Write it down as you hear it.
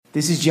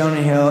This is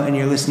Jonah Hill, and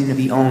you're listening to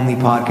the only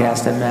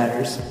podcast that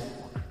matters.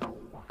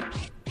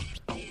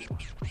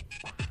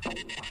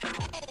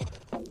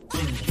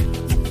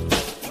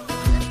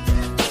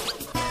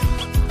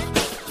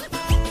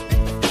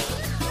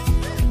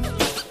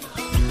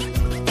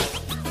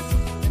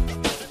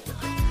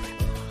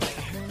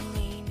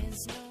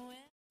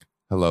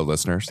 Hello,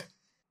 listeners.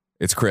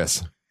 It's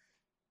Chris.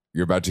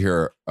 You're about to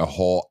hear a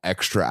whole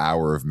extra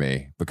hour of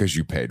me because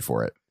you paid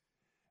for it.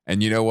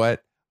 And you know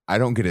what? I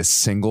don't get a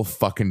single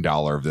fucking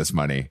dollar of this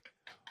money,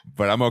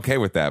 but I'm okay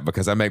with that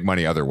because I make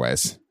money other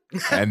ways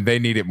and they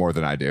need it more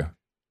than I do.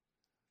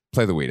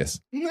 Play the Wheatus.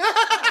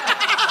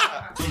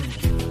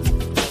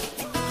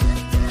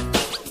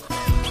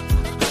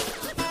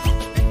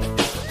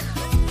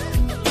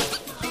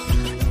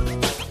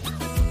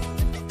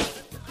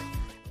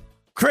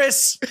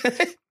 Chris,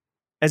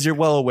 as you're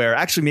well aware,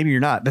 actually, maybe you're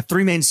not. The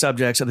three main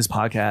subjects of this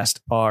podcast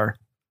are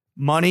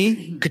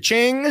money,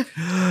 Ka-ching.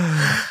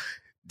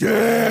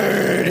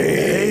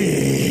 dirty,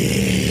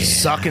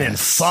 Sucking and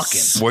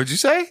fucking. What'd you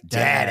say?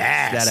 Dad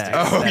ass. That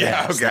ass. Oh, That yeah.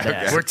 ass. Okay, That okay.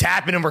 ass. We're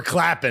tapping and we're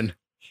clapping.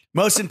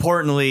 Most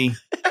importantly,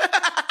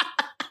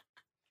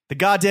 the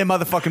goddamn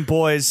motherfucking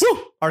boys,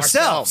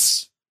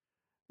 ourselves.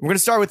 We're going to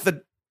start with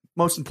the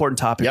most important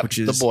topic, Yep, which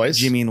is the boys.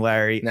 Jimmy and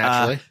Larry.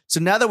 Naturally. So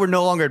now that we're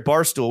no longer at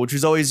Barstool, which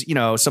was always,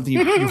 something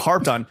you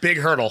harped on. Big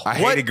hurdle. I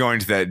hated going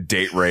to that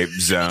date rape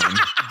zone.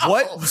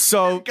 What?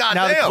 So God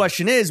now the damn.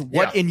 question is,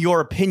 what, in your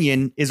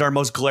opinion, is our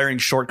most glaring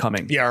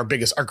shortcoming? Yeah, our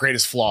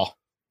greatest flaw.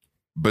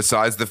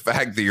 Besides the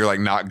fact that you're like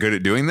not good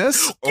at doing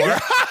this? Or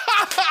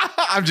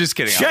I'm just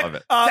kidding. I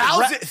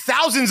love it.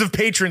 Thousands of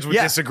patrons would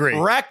disagree.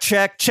 Rack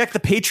check the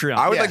Patreon.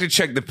 I would like to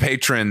check the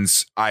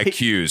patrons'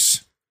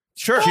 IQs.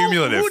 Sure.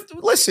 Cumulative.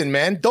 Listen,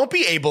 man, don't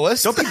be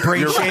ableist. Don't be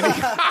brain shaming.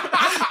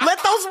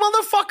 Let those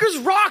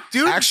motherfuckers rock,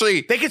 dude.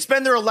 Actually, they can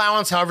spend their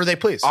allowance however they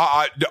please.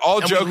 all And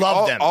we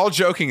love them. all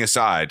joking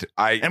aside,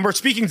 And we're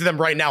speaking to them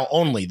right now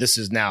only. This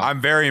is now.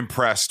 I'm very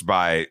impressed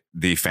by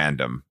the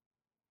fandom.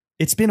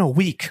 It's been a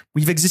week.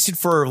 We've existed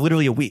for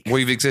literally a week.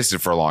 We've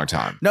existed for a long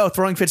time. No,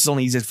 Throwing Fits has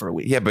only existed for a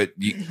week. Yeah, but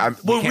I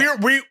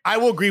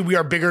will agree we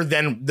are bigger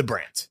than the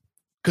brand.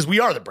 Because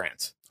we are the brand.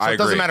 So I it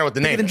doesn't agree. matter what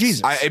the Bigger name than is.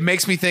 Jesus. it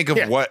makes me think of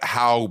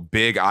how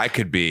big I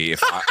could be if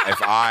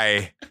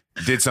I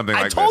did something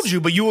I like told this.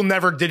 you, but you will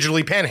never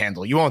digitally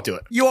panhandle. You won't do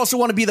it. You also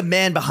want to be the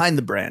man behind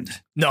the brand.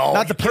 No,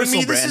 Not the you kidding personal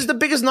me? This brand. is the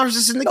biggest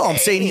narcissist in the No, game. I'm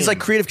saying he's like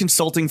creative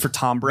consulting for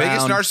Tom Brown.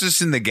 Biggest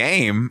narcissist in the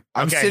game.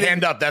 I'm Okay, sitting,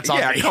 hand up. That's on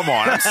yeah, me. come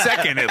on. I'm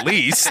second at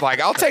least. Like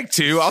I'll take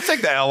two. I'll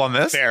take the L on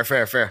this.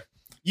 Fair.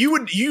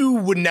 You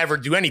would never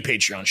do any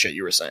Patreon shit.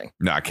 You were saying.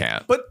 No, I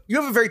can't. But you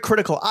have a very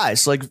critical eye.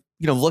 So like,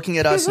 looking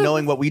at us,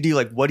 knowing what we do,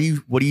 like what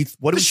do we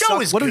The show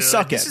suck? is What do we good.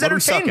 suck This at? is What do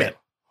we suck entertainment.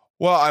 at?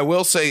 Well, I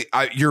will say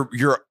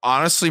you're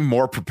honestly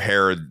more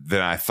prepared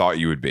than I thought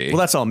you would be. Well,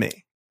 that's all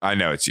me. I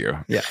know it's you.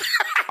 Yeah.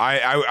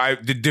 I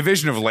the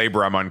division of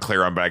labor I'm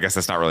unclear on, but I guess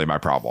that's not really my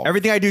problem.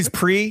 Everything I do is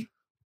pre.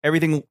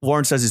 Everything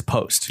Lauren says is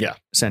post. Yeah.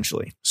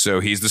 Essentially. So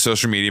he's the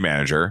social media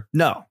manager.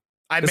 No.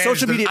 I The manage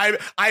social media-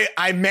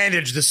 I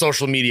manage the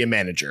social media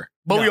manager,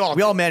 but No,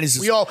 we all manage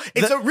this. We all.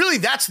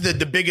 That's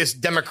the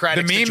biggest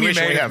democratic The meme you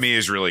situation we made of have. me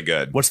is really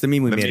good. What's the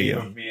meme we The made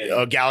of meme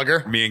you?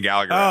 Gallagher. Me and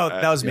Gallagher. Oh,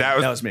 that was me.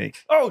 That was me.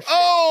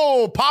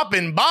 Oh,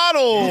 popping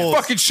bottles. You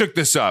fucking shook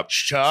this up.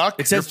 Chuck.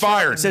 It says You're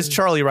fired. It says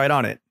Charlie right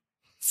on it.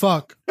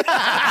 Fuck.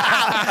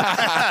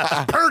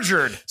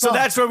 Perjured. So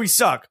that's where we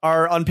suck.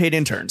 Our unpaid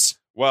interns.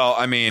 Well,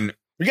 I mean,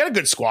 We got a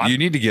good squad. you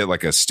need to get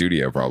like a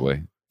studio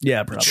probably.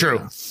 Yeah, probably.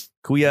 True.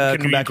 Can we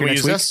come back can here we next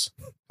use week? this?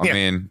 I Yeah.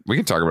 mean, we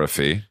can talk about a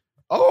fee.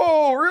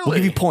 Oh, We'll really?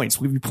 give you points.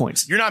 We'll give you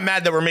points. You're not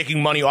mad that we're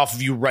making money off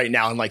of you right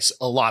now, and like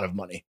a lot of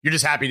money. You're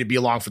just happy to be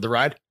along for the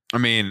ride. I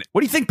mean,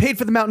 What do you think paid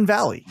for the Mountain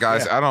Valley?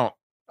 guys,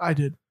 I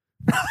did.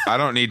 I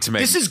don't need to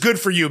make This is good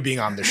for you being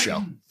on this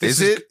show.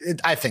 Is it?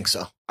 I think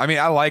so. I mean,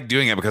 I like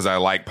doing it because I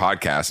like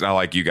podcasts and I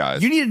like you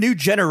guys. You need a new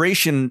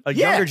generation, a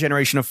Yeah. younger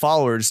generation of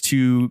followers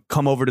to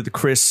come over to the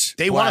Chris.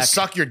 They want Black. to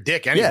suck your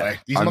dick anyway. Yeah.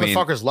 These I mean-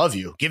 motherfuckers love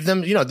you. Give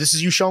them, this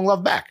is you showing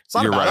love back. It's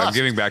not You're about right. us. I'm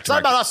giving back It's to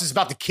not my about us. It's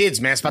about the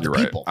kids, man. It's about You're the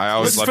right. people. I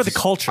always This is love for the to-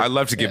 culture. I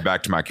love to give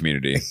back to my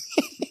community.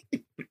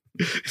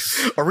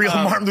 A real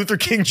Martin Luther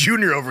King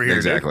Jr. over here.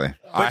 Exactly.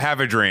 I have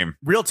a dream.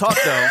 Real talk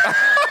though.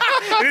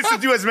 It is to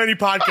do as many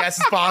podcasts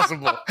as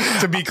possible,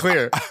 to be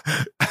clear.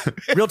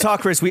 Real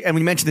talk, Chris. We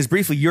mentioned this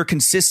briefly. You're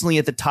consistently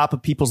at the top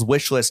of people's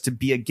wish list to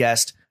be a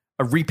guest,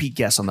 a repeat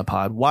guest on the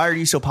pod. Why are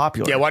you so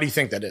popular? Yeah, why do you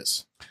think that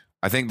is?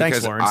 I think Thanks,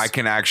 because Lawrence. I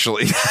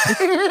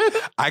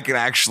can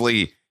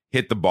actually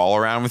hit the ball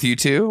around with you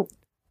two.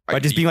 By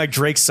just being like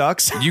Drake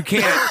sucks. You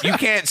can't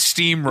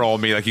steamroll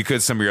me like you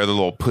could some of your other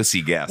little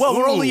pussy guests. Well,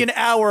 we're only an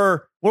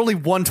hour. We're only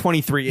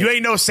 123. You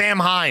ain't no Sam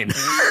Hine.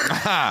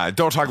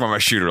 Don't talk about my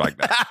shooter like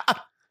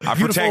that. I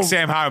Beautiful- protect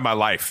Sam High with my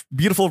life.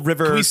 Beautiful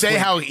river. Can we say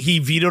how he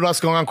vetoed us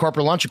going on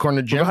corporate lunch according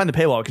to we're Jim? behind the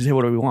paywall because hey,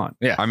 what do we want?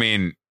 I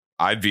mean,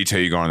 I'd veto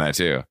you going on that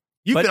too.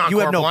 You've But been on you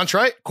have corporate no- lunch,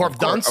 right? Corp Of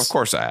Dunce?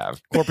 course I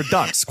have. Corporate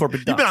dunks.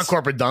 Corporate dunks. You've been on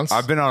corporate dunce.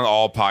 I've been on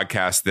all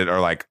podcasts that are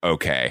like,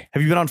 okay.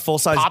 Have you been on full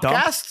size dump?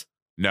 Popcast?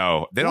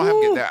 No, they don't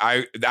have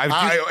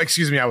that.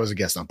 Excuse me, I was a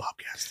guest on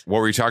podcast. What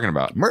were you talking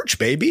about? Merch,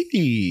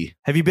 baby.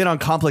 Have you been on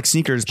Complex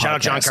Sneakers? Shout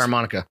out John podcast?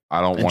 Carmonica.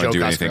 I don't And want to Joe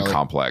do anything Coscarelli.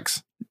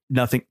 complex.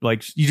 Nothing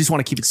like you just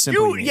want to keep it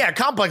simple. you mean. Yeah,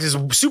 Complex is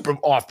super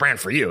off brand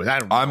for you.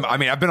 I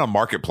mean, I've been on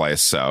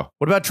Marketplace, so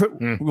What about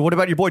what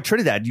about your boy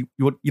Trinidad? You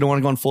don't want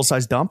to go on full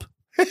size dump?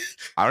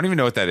 I don't even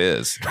know what that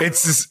is.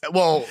 It's just,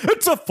 well,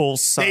 It's a full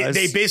size.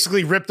 they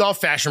basically ripped off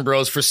Fashion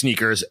Bros for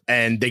sneakers,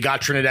 and they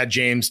got Trinidad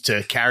James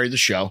to carry the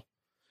show.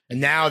 And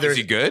now Is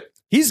he good?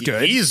 He's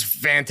good. He's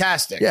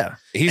fantastic. yeah.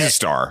 He's a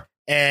star.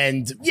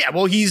 And yeah,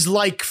 well, he's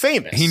like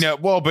famous. But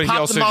he Pop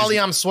also the Molly,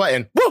 just, I'm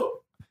sweating. Woo!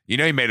 he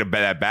made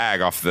that bag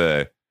off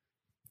the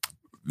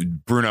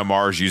Bruno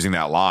Mars using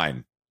that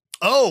line.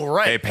 Oh,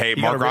 right. They paid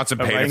You Mark got a Ronson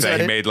paid him writing that. He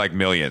credit? made like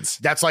millions.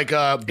 That's like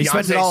He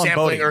spent it all Beyonce on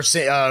sampling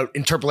boating. or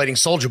interpolating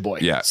Soulja Boy.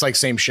 Yeah. It's like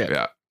same shit.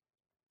 Yeah.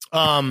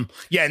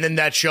 Yeah, and then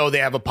that show, they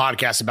have a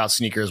podcast about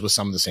sneakers with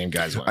some of the same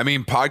guys. I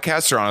mean,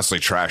 podcasts are honestly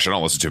trash. I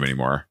don't listen to them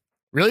anymore.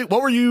 Really?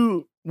 What were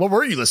you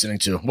listening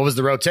to? What was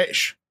the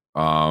rotation?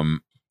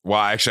 Well,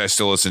 actually, I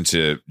still listen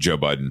to Joe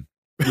Budden.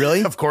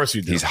 Really? Of course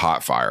you did. He's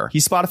hot fire.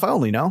 He's Spotify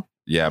only, no?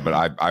 Yeah, but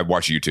I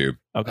watch YouTube.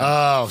 Okay.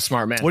 Oh,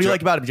 smart man. What do you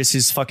like about him? Just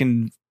his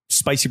fucking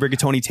spicy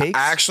rigatoni takes?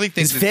 I actually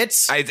think his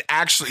fits?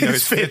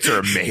 His fits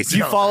are Do amazing.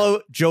 you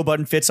follow Joe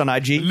Budden Fits on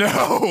IG? No,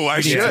 I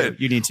You need to. should.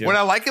 You need to. What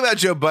I like about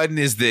Joe Budden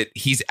is that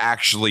he's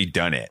actually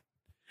done it.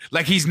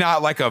 Like he's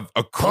not like a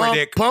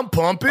critic Pump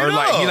it or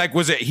like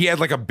up. he had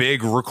like a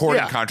big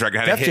recording Yeah. contract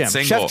and had Def a hit Jam.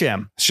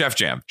 single. Chef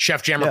Jam.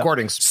 Chef Jam Yeah.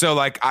 recordings. So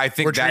like I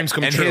think Where that dreams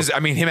come and true.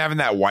 him having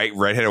that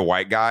redheaded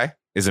white guy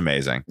is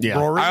amazing. Yeah.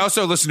 Rory? I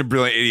also listen to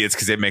Brilliant Idiots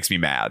because it makes me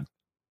mad.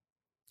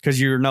 Because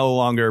you're no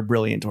longer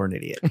brilliant or an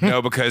idiot.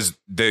 No, because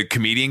the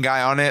comedian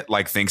guy on it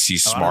like thinks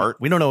he's smart.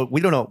 We don't know. We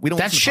don't. That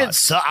listen to shit,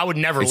 pods. I would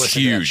never It's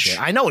listen to that huge. shit.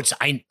 I know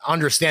I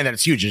understand that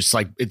it's huge. It's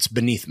like, it's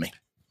beneath me.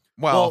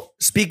 Well,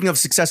 speaking of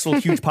successful,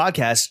 huge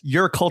podcasts,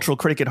 you're a cultural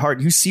critic at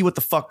heart. You see what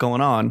the fuck going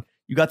on.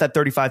 You got that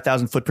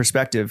 35,000 foot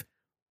perspective.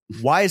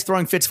 Why is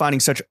Throwing Fits finding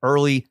such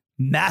early,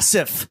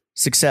 massive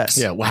success?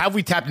 Yeah. Well, have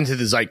we tapped into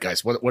the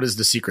zeitgeist? What is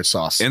the secret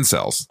sauce?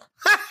 incels.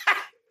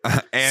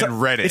 And So-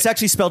 Reddit. It's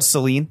actually spelled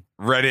Celine.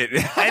 Reddit.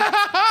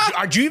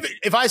 Do you even,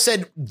 if I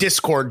said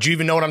Discord, do you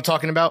even know what I'm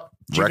talking about?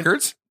 Do you even-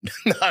 Records?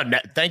 No,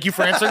 thank you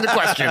for answering the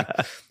question.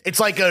 It's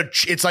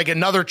like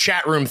another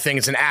chat room thing.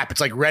 It's an app.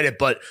 It's like Reddit,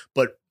 but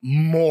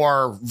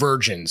more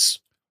virgins.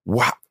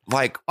 Wow.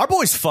 Like, Our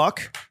boys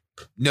fuck.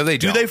 no, they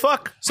Do don't. they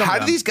fuck? Some How of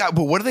do them. these guys,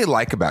 but what do they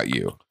like about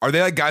you? Are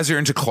they like guys that are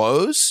into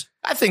clothes?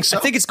 I think so. I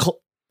think it's.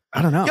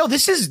 I don't know. Yo,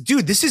 this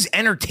is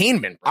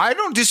entertainment. Bro. I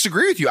don't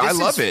disagree with you. I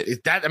love it. It's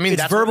it's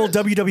that's verbal what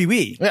it is.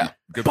 WWE. Yeah.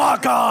 Good-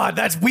 Fuck on.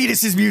 That's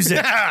Wheatus's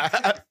music.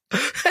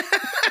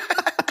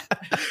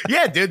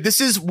 Yeah, dude.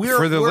 This is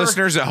For the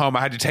listeners at home,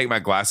 I had to take my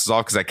glasses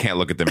off because I can't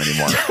look at them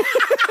anymore.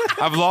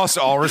 I've lost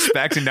all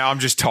respect and now I'm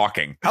just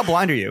talking. How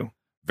blind are you?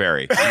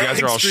 Very. You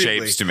guys are all Extremely.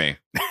 shapes to me.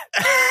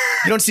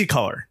 You don't see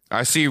color.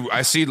 I see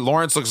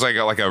Lawrence looks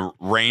like a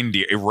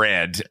reindeer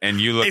red and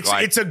you look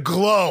like It's a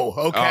glow.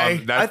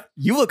 Okay.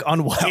 You look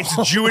unwell.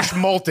 It's Jewish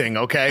molting.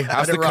 Okay.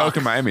 how's Let the it rock. Coke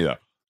in Miami though?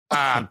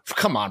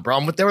 Come on, bro.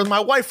 I'm there with my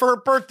wife for her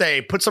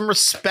birthday. Put some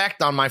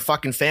respect on my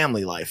fucking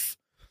family life.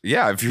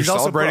 Yeah, if you're He's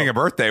also celebrating broke.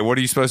 a birthday, what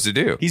are you supposed to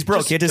do? He's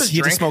broke. He had to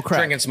drink, smoke crack.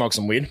 drink and smoke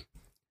some weed.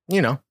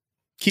 You know,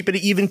 keep it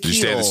even Did you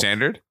keel. stay at the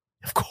standard?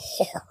 Of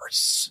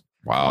course.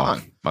 Wow. Come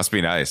on. Must be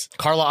nice.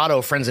 Carla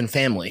Otto, friends and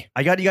family.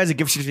 I got you guys a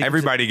gift certificate.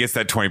 Everybody gets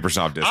that 20%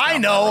 off discount. I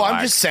know. I'm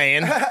Relax. just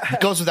saying. It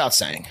goes without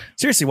saying.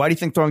 Seriously, why do you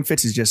think Throwing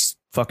Fits is just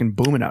fucking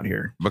booming out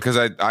here? Because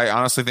I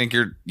honestly think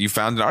you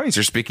found an audience.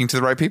 You're speaking to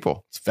the right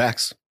people. It's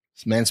facts.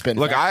 This man spent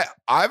Look,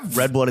 I've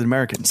Red-blooded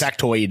Americans.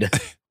 exactly. factoid.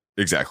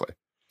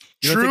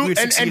 You don't think True we'd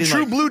and succeed in,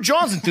 true like- Blue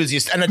Johns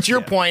enthusiast. And to your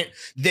point,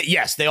 that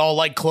yes, they all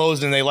like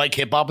clothes and they like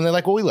hip hop and they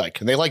like what we like.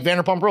 And they like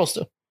Vanderpump Rules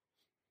too.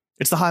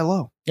 It's the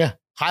high-low. Yeah.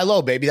 High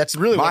low, baby. That's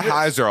really My what it is.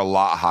 highs are a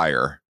lot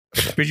higher.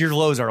 But your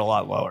lows are a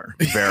lot lower.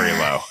 Very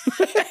low.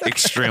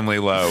 Extremely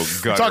low.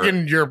 We're Gutter.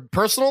 talking your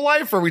personal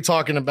life, or are we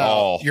talking about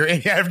All. your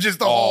just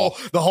the All.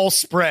 whole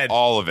spread,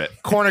 all of it.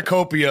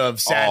 cornucopia of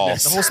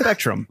sadness? The whole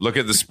spectrum. Look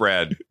at the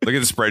spread. Look at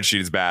the spreadsheet.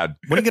 It's bad.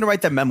 When are you going to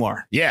write that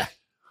memoir? Yeah,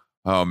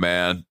 Oh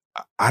man.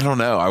 I don't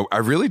know. I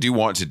really do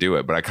want to do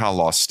it, but I kind of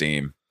lost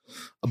steam.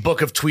 a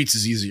book of tweets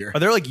is easier. Are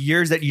there like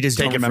years that you just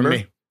Take don't it from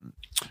remember?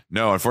 me.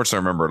 No, unfortunately,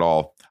 I remember it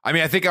all. I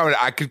mean, I think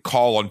I could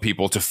call on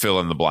people to fill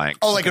in the blanks.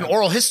 Oh, like an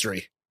oral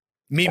history.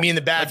 Meet me in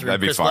the bathroom. That'd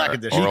be Chris fire. Black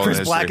edition. Oral Chris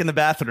history. Black in the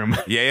bathroom.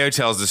 Yayo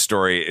tells the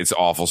story. It's an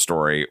awful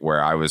story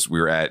where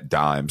we were at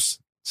Dimes,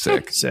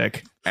 sick,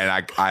 Sick. and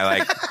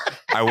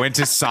I went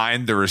to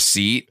sign the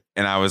receipt,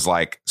 and I was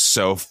like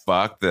so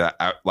fucked that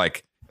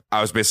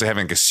I was basically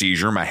having a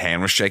seizure. My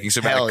hand was shaking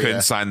so bad Hell I couldn't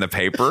yeah. sign the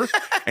paper,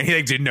 and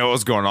he didn't know what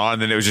was going on.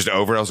 And then it was just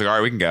over. I was like, all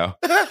right, we can go.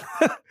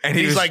 And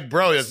He's was like,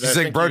 bro. he's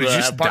like, bro, did you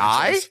just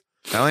die?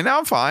 I'm like, no,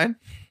 I'm fine.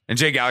 And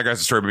Jay Gallagher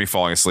has a story about me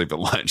falling asleep at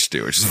lunch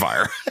too, which is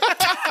fire.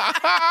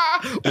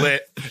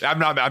 Lit. I'm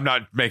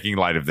not making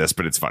light of this,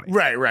 but it's funny.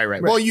 Right.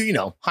 Well, you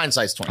know,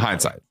 hindsight's 20.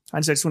 Hindsight.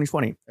 Hindsight's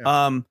 2020.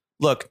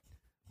 Look,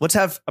 let's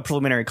have a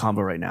preliminary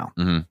combo right now.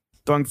 Mhm.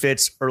 Throwing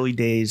Fits, early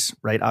days,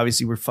 right?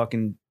 Obviously, we're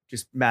fucking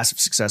just massive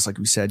success, like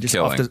we said, just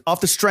Killing.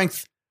 off the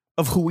strength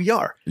of who we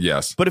are.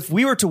 Yes. But if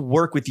we were to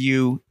work with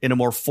you in a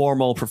more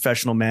formal,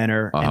 professional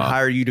manner and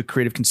hire you to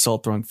creative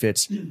consult Throwing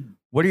Fits,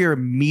 what are your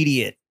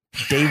immediate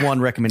day one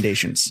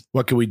recommendations?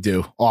 What can we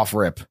do off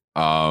rip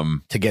To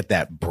get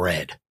that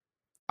bread?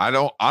 I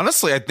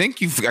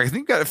think you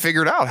got it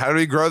figured out. How do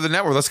we grow the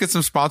network? Let's get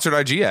some sponsored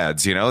IG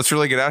ads. Let's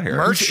really get out here.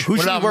 Merch? Who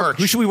What should, about we work, merch?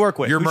 who should we work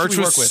with? Your Who should merch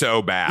we was work with?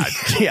 so bad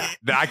Yeah.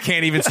 that I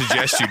can't even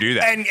suggest you do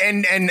that.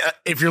 And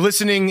if you're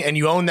listening and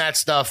you own that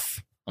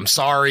stuff, I'm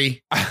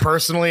sorry.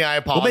 Personally, I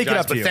apologize. make it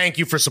up to but you. thank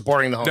you for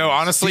supporting the home. No,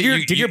 honestly,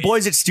 Did your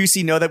boys at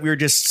Stussy know that we were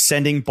just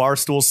sending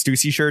Barstool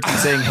Stussy shirts and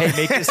saying, hey,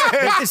 make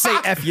this say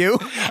F you?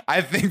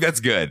 I think that's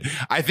good.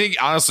 I think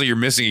honestly, you're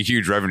missing a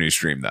huge revenue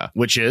stream though.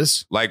 Which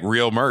is? Like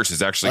real merch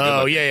is actually good. Oh,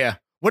 looking. yeah.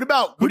 What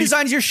about Who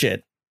designs your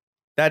shit?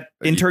 That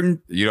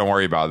intern? You don't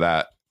worry about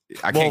that.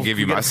 I Well, can't give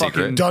you we my gotta fucking-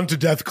 secret. Done to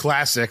Death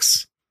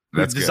Classics?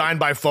 That's good. designed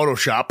by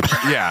Photoshop.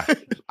 Yeah,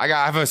 I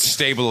have a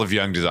stable of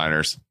young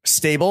designers.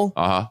 Stable?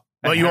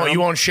 Well, you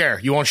won't share.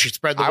 You won't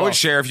spread the I would wealth.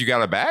 share if you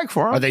got a bag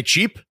for them. Are they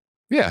cheap?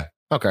 Yeah,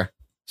 Okay.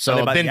 So So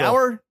they a by the bindle.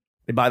 hour?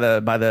 They by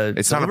the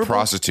it's not a deliverable?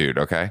 prostitute.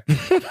 Okay,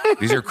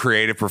 these are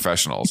creative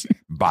professionals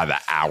by the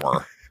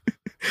hour.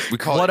 We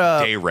call What,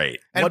 it day rate.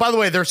 And by the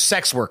way, they're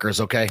sex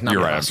workers, okay? Not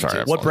You're right, I'm sorry.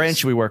 prostitutes. What brand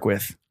should we work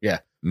with?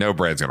 No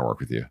brand's gonna work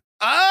with you.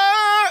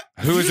 Uh,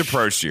 Who has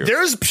approached you?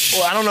 There's,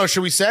 well, I don't know.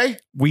 Should we say?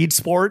 Weed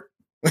Sport?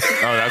 Oh,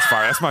 that's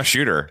fine. That's my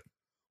shooter.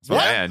 That's my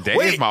What? man. Dave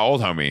Wait. is my old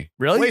homie.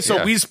 Really? Wait, so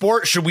Yeah. Weed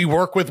Sport, should we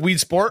work with Weed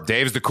Sport?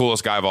 Dave's the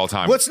coolest guy of all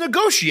time. Let's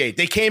negotiate.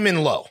 They came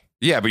in low.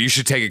 Yeah, but you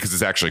should take it because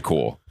it's actually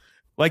cool.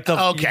 Like the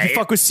Okay. you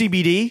fuck with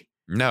CBD?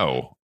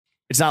 No,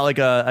 It's not like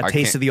a I taste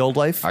can't- of the old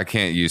life? I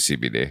can't use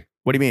CBD.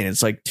 What do you mean?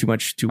 It's like too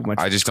much.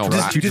 I just don't.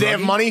 Just Do they have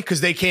money?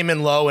 Because they came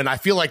in low, and I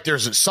feel like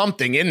there's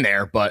something in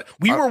there. But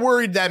we were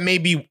worried that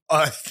maybe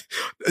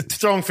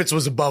Throwing Fits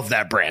was above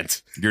that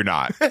brand. You're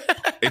not.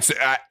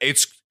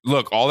 It's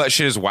look. All that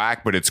shit is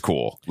whack, but it's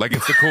cool. Like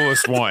it's the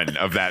coolest one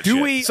of that. Do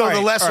shit. we? So all the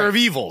right, lesser all right. of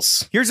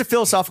evils. Here's a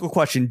philosophical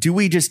question: do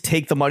we just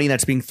take the money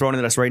that's being thrown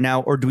at us right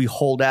now, or do we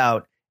hold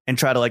out and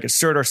try to like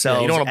assert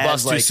ourselves? You don't want to as,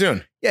 bust too like,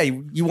 soon. Yeah,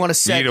 you want to You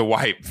set. need a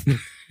wipe.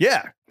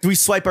 Yeah. Do we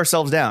swipe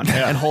ourselves down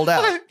and hold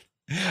out?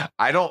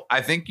 I don't.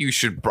 I think you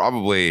should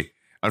probably.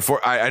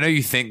 I know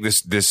you think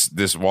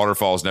this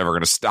waterfall is never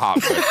going to stop,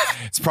 but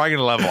it's probably going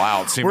to level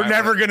out. So you We're might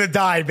never wanna- gonna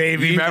die,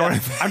 baby. You might wanna-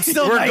 I'm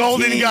still We're 19.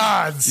 golden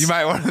gods. You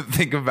might want to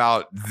think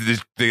about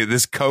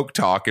this Coke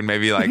talk and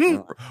maybe like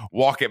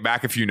walk it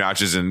back a few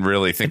notches and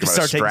really think Just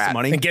about a start taking some strat.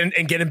 money.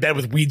 and get in bed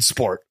with Weed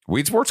Sport.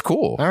 Weed Sport's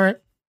cool. All right.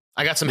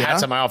 I got some Yeah?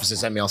 hats at my office that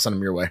sent me. I'll send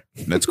them your way.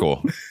 That's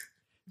cool.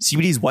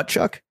 CBD's what,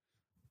 Chuck?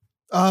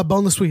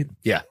 Boneless weed.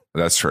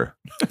 That's true.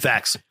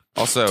 Facts.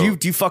 Also, Do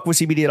you fuck with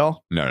CBD at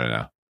all?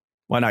 no.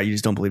 Why not? You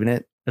just don't believe in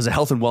it? As a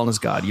health and wellness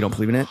god, you don't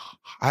believe in it?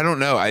 I don't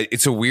know.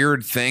 It's a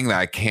weird thing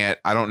that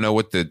I don't know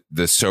what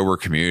the sober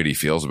community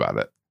feels about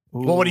it.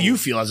 Well, what do you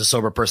feel as a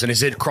sober person?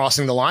 Is it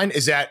crossing the line?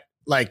 Is that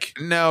like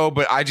No,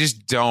 but I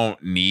just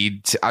don't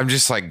need to. I'm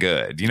just like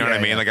good. You know what I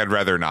Yeah, mean? yeah. Like I'd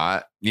rather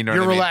not. You know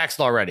you're what I mean? relaxed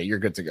already? You're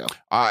good to go.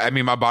 I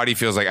mean, my body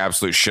feels like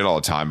absolute shit all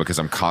the time because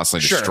I'm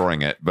constantly Sure.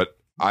 destroying it. But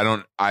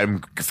I'm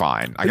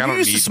fine. Like, But I you don't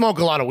used need. to smoke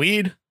a lot of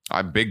weed.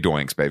 I'm big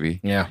doinks,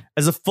 baby. Yeah.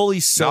 As a fully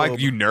Not sober, like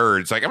you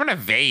nerds. Like I'm gonna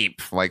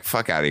vape. Like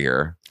fuck out of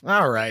here.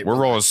 All right. We're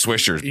rolling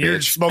swishers, You're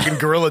bitch. smoking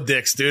gorilla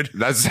dicks, dude.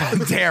 That's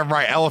damn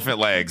right. Elephant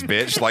legs,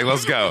 bitch. Like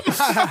let's go,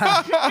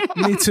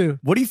 Me too.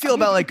 what do you feel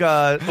about like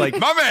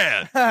my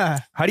man.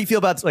 how do you feel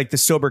about like the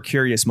sober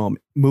curious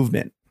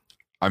movement?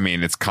 I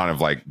mean, it's kind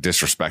of like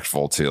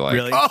disrespectful to like.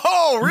 Really?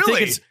 Oh, You think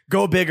really? it's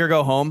go big or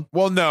go home?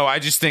 Well, no, I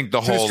just think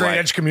the To the whole straight like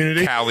edge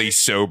community. Cali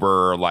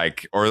sober,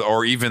 like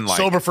or even like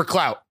Sober for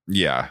clout.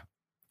 yeah,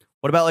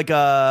 What about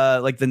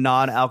like the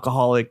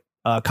non-alcoholic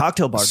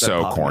cocktail bars? that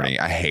are so popping corny.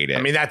 up? I hate it.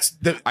 I mean, that's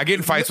the. I get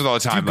in fights with all the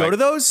Do you time. go like, to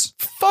those?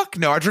 fuck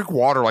no, I drink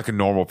water like a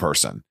normal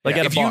person. Like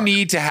at a if you bar?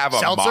 need to have a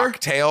Seltzer?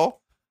 mocktail,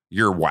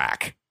 you're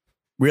whack.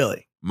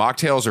 Really?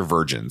 Mocktails are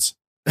virgins.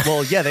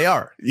 Well, yeah, they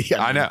are.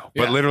 Yeah, I know,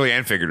 Yeah. but literally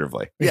and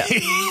figuratively. Yeah.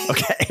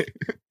 Okay.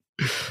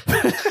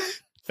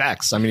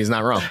 Facts. I mean, he's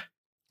not wrong.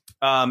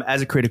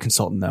 As a creative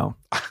consultant, though,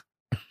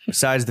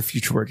 besides the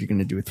future work you're going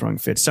to do with Throwing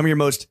Fits, some of your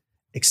most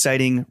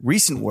exciting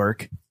recent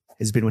work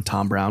has been with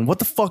Tom Brown. What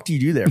the fuck do you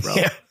do there, bro?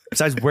 Yeah.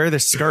 Besides wear the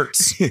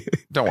skirts,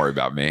 Don't worry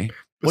about me.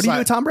 what do you do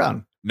with Tom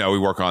Brown? No, we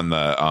work on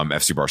the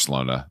FC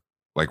Barcelona.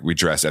 Like we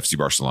dress FC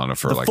Barcelona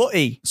for The like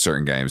footy.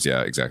 certain games.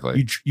 Yeah,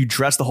 exactly. You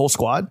dress the whole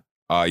squad.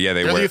 Yeah,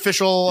 They're the wear.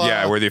 official.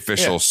 Yeah, we're the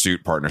official yeah.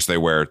 suit partners. They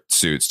wear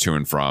suits to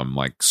and from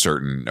like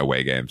certain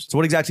away games. So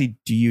what exactly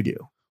do you do?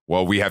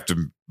 Well, we have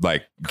to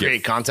like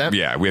create content.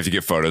 Yeah, we have to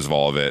get photos of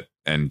all of it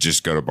and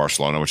just go to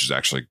Barcelona, which is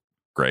actually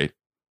great.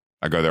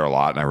 I go there a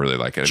lot and I really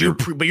like it.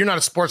 But you're not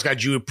a sports guy.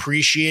 Do you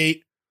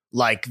appreciate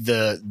like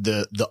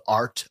the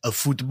art of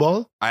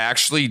football? I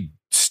actually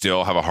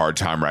still have a hard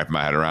time wrapping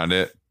my head around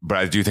it. But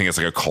I do think it's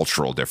like a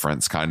cultural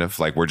difference, kind of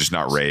like we're just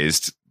not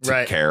raised to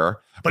Right. care.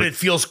 But it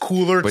feels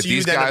cooler But to you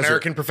these than guys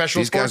American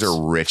professional These sports. guys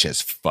are rich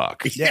as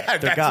fuck. Yeah, they're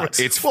that's gods.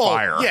 what- It's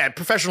fire. Yeah,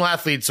 professional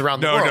athletes around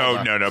the No,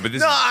 world. no. But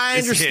this No, is, I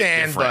this hit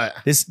understand, different.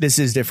 but This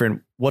is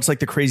different. What's like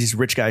the craziest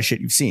rich guy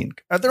shit you've seen?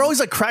 They're always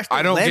like crashed.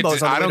 I don't get Lambos to, on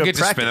the I way don't to get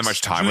to spend that practice.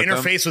 much do time you with them.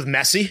 interface with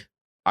Messi?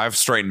 I've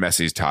straightened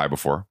Messi's tie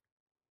before.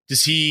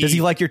 Does he? Does he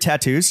like your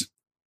tattoos?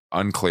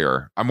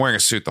 Unclear. I'm wearing a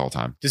suit the whole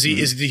time. Does he?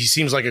 He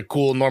seems like a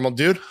cool, normal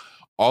dude.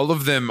 All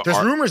of them There's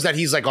are. rumors that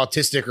he's like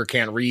autistic or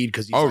can't read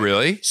because he's Oh, like,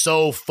 really?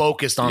 so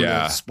focused on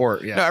Yeah. the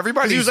sport. Yeah, No,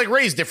 everybody. 'Cause he was like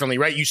raised differently,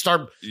 right? You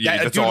start Yeah,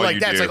 a that's dude all like you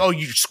that's do. like, oh,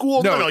 you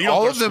school? No, You don't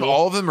all go of to them. school.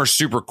 All of them are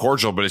super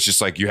cordial, but it's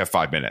just like you have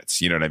 5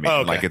 minutes. You know what I mean? Oh,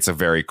 okay. Like it's a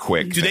very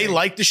quick. Do they thing.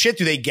 like the shit?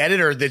 Do they get it,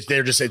 or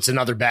they're just it's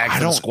another bag I for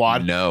the don't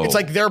squad? know. It's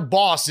like their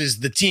boss is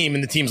the team,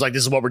 and the team's like,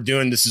 this is what we're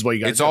doing. This is what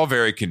you guys. It's all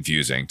very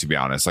confusing, to be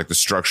honest. Like the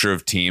structure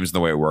of teams and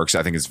the way it works,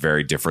 I think is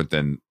very different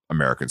than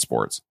American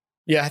sports.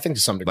 Yeah, I think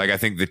to some degree. Like I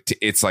think that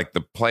it's like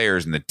the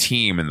players and the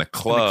team and the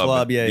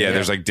club. yeah.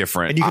 There's like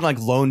different. And you can like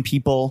loan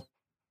people.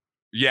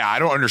 yeah, I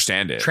don't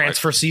understand it.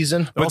 transfer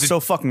season. They're all the-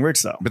 so fucking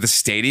rich though. But the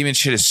stadium and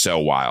shit is so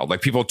wild.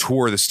 Like people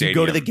tour the You stadium.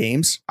 go to the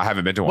games. I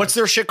haven't been to one. What's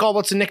their shit called?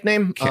 What's the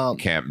nickname? Camp No.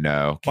 Camp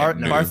Nou.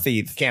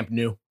 Bartheth. Camp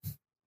Nou.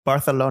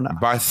 Barcelona.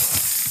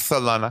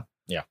 Barcelona.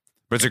 Yeah.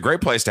 But it's a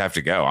great place to have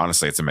to go.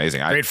 Honestly, it's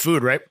amazing. Great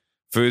food, right?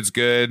 Food's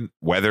good.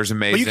 Weather's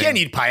amazing. But you can't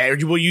eat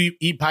paella. Will you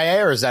eat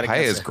paella, or is that Paella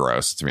against is it?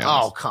 gross, to be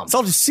honest. Oh, come It's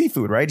all just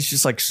seafood, right? It's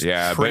just like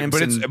yeah, shrimps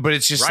but it's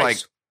and just rice. like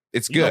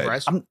it's You love good.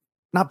 rice?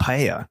 not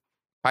paella.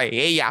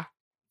 Paella. I'm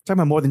talking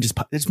about more than just.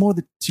 It's more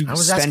than I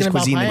was Spanish asking about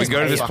cuisine. than paella. We just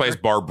go to this paella. place,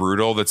 Bar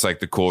Brutal, that's like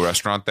the cool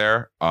restaurant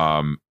there.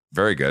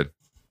 Very good.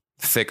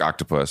 Thick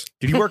octopus.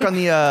 Did you work on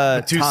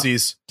the Two Tom,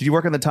 C's. Did you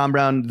work on the Tom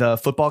Brown the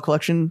football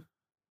collection?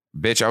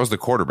 Bitch, I was the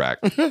quarterback.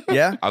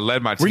 Yeah. I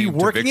led my team Were you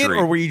working to it victory.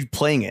 or were you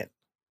playing it?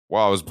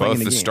 Well, I was playing both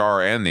in the the game?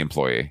 star and the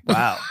employee.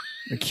 Wow.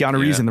 Like Keanu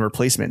Reeves Yeah. and the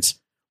replacements.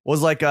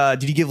 Was like,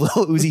 did you give Lil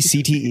Uzi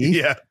CTE?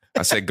 Yeah.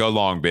 I said, "Go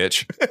long,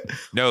 bitch."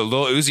 No,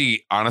 Lil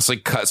Uzi honestly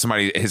cut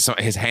somebody. His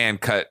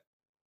hand cut.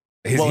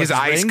 His Well, his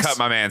ice rings? cut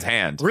my man's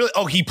hand. Really?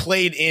 Oh, he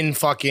played in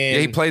fucking. Yeah,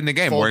 he played in the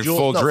game full wearing jewel-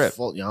 full no, drip,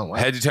 full- wow.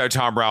 head to toe.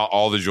 Tom Brown,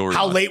 all the jewelry.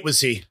 How on. late was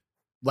he?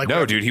 Like, No,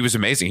 where- dude, he was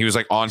amazing. He was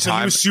like on So he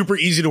time, was super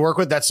easy to work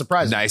with. That's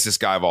surprising. nicest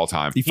guy of all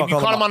time. You You fuck all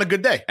caught him the on a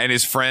good day And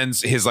his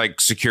friends, his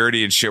like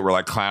security and shit, were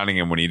like clowning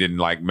him when he didn't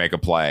like make a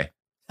play.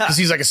 because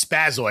he's like a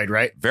spazoid,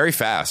 right? Very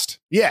fast.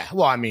 Yeah.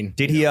 Well, I mean,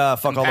 Did he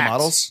fuck all the Compacts.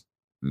 models?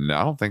 No,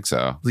 I don't think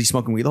so. Was he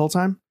smoking weed the whole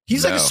time?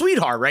 he's like No. a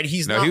sweetheart, right?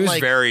 He's No, not he was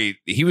like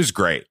he was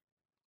great.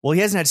 Well, he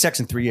hasn't had sex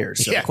in 3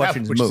 years. So yeah, the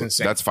question's which is moot.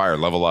 insane. That's fire.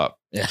 Level up.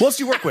 Who else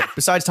do you work with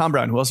besides Tom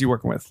Brown? Who else are you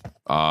working with?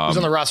 Who's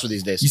on the roster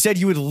these days? You said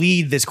you would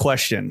lead this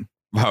question.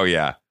 Oh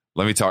yeah.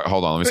 Let me talk.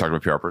 Hold on. Let me talk to a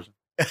PR person.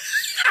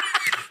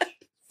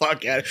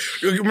 Fuck yeah.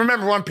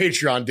 Remember, we're on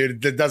Patreon,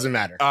 dude. It doesn't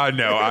matter.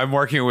 No, I'm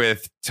working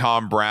with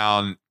Tom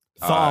Brown,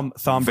 Thom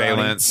Browning.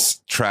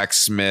 Valence, Track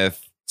Smith,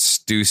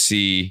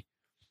 Stussy.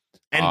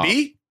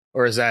 NB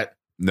or is that?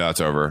 No,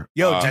 it's over.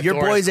 Yo, That do your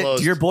door is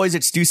boys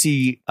at closed.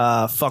 Stussy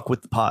fuck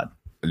with the pod?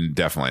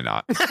 Definitely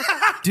not.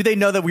 Do they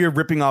know that we are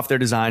ripping off their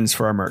designs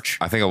for our merch?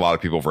 I think a lot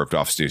of people have ripped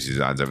off Stussy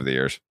designs over the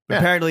years. Yeah.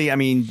 Apparently, I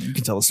mean, you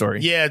can tell the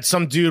story. Yeah, it's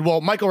some dude. Well,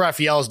 Michael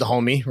Raphael is the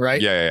homie,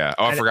 right? Yeah.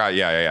 Oh, I And- forgot.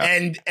 Yeah.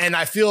 And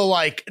I feel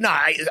like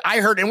I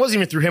heard it wasn't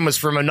even through him, it was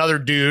from another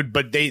dude,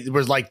 but they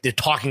was like they're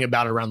talking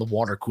about it around the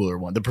water cooler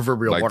one, the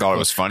proverbial Like, water thought it cooler.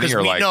 was funny 'Cause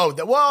or we like, know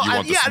that, well, you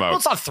want the yeah, smoke? well,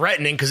 it's not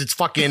threatening because it's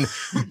fucking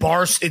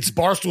it's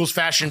Barstool's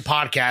fashion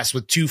podcast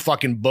with two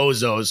fucking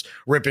bozos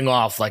ripping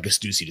off like a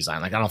Stussy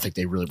design. Like I don't think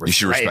they really You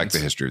should respect threatened. the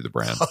history of the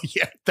brand. Oh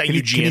yeah, thank Can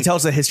you, you, can you Gene. tell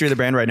us the history of the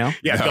brand right now?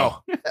 Yeah,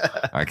 No. go.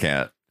 I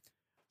can't.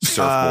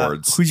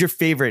 Surfboards. Who's your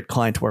favorite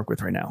client to work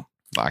with right now?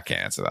 I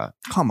can't answer that.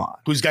 Come on.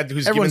 Who's giving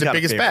Everyone's the got a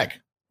biggest favorite. bag?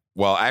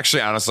 Well,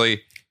 actually,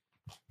 honestly,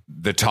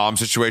 the Tom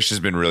situation has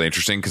been really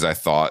interesting because I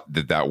thought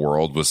that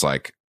world was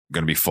like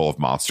going to be full of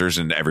monsters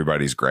and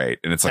everybody's great.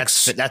 And it's like,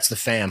 That's the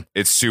fam.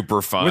 it's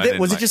super fun. Was it, and,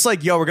 was it like, just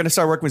like, yo, we're going to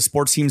start working with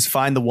sports teams,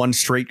 find the one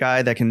straight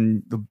guy that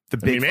can, the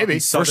big, mean, maybe. fucking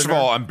first of southerner?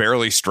 all, I'm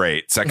barely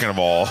straight. Second of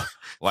all,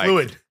 like,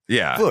 Fluid.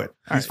 yeah. Fluid.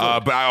 All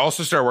right. But I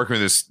also started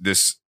working with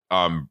this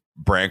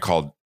brand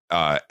called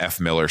F.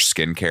 Miller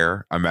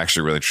Skincare. I'm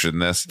actually really interested in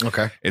this.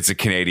 Okay. It's a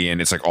Canadian.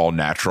 It's like all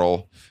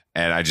natural.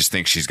 And I just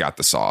think she's got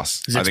the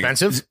sauce. Is it I think,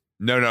 expensive?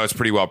 No, it's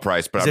pretty well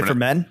priced. But Is I'm it for gonna,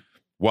 men?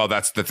 well,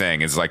 that's the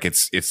thing. Is like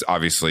it's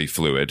obviously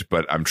fluid,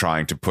 but I'm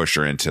trying to push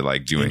her into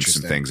like doing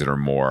some Interesting. things that are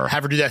more.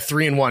 Have her do that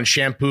 3-in-1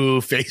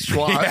 shampoo, face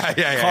wash,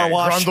 yeah. Car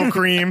wash. Grundle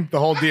cream, the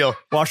whole deal.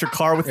 Wash your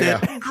car with Yeah.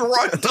 it.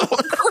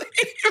 Grundle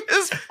cream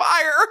is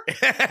fire.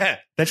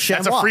 That's That's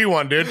chamois. a free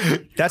one,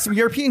 dude. That's some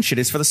European shit.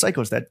 It's for the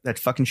psychos. That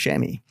fucking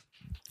chamois.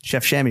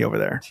 Chef Chamois over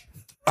there.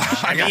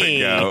 I gotta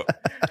go.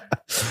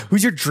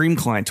 Who's your dream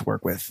client to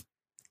work with?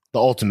 The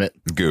ultimate.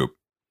 Goop.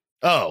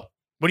 Oh,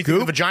 what do you think of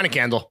the vagina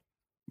candle?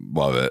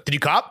 Love it. Did you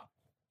cop?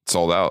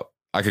 Sold out.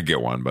 I could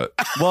get one, but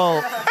Well,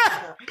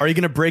 are you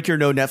going to break your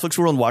no Netflix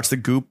rule and watch the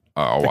Goop?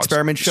 I'll watch.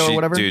 Experiment show or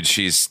whatever? Dude,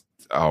 she's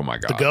oh my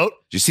god. The goat?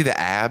 Did you see the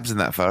abs in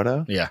that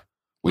photo? Yeah.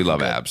 We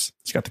love abs.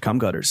 She's got the cum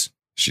gutters.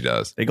 She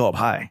does. They go up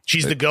high.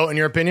 She's the GOAT in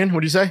your opinion?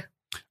 What do you say?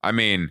 I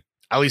mean,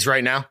 At least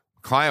right now.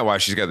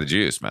 client-wise, she's got the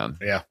juice, man.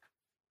 Yeah.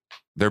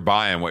 They're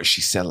buying what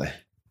she's selling.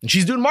 And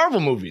she's doing Marvel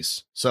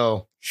movies.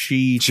 So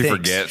She thinks.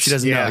 forgets. She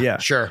doesn't know. Yeah.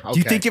 Sure. Do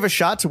you think you have a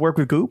shot to work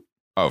with Goop?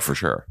 Oh, for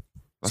sure.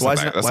 That's So why not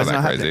is that, it- that's why not is it that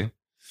not crazy. happening?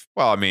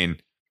 Well, I mean,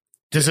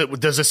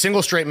 does a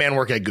single straight man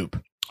work at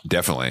Goop?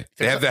 definitely.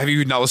 Have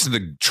you not listened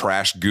to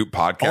Trash Goop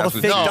All podcast?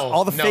 the fake, No,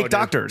 all the no, fake dude.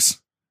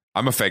 doctors.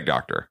 I'm a fake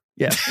doctor.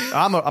 Yeah,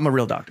 I'm a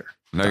real doctor.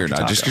 No, you're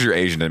Dr. not. Just Taco. because you're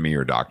Asian doesn't mean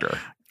you're a doctor.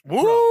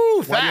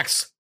 Woo! why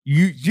Facts.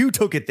 You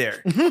took it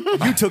there.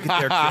 You took it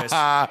there, Chris.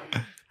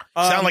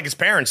 Sound like his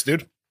parents,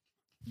 dude.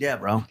 Yeah,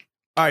 bro. All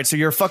right, so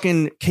you're a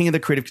fucking king of the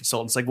creative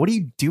consultants. Like, what do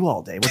you do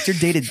all day? What's your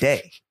day to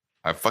day?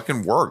 I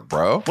fucking work,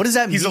 bro. What does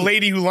that mean? He's a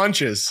lady who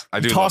lunches. I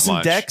do love Tossing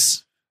lunch.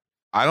 decks.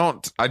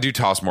 I do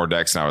toss more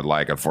decks than I would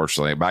like,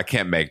 unfortunately, but I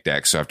can't make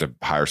decks, so I have to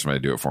hire somebody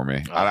to do it for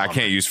me. I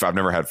can't use. I've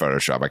never had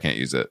Photoshop. I can't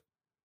use it.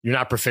 You're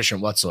not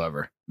proficient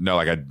whatsoever. No,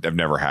 like I've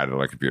never had it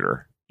on a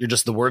computer. You're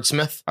just the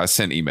wordsmith. I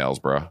send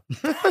emails, bro.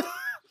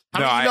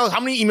 How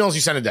many emails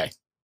you send a day?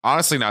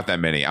 Honestly, not that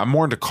many. I'm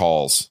more into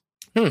calls.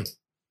 I think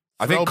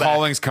Throwback.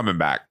 calling's coming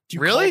back. Do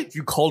you Really? Do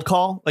you cold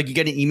call? Like, you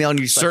get an email and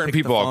you just Certain like,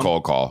 pick the people I'll phone?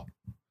 cold call.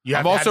 You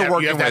have I'm to also have that,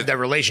 working you have to have with- that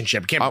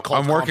relationship. Can't I'm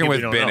cold call working people with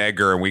you don't Ben know.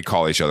 Edgar, and we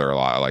call each other a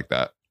lot. I like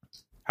that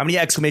How many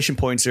exclamation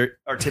points are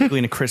typically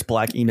in a Chris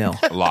Black email?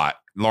 a lot.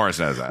 Lawrence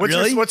knows that.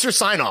 What's your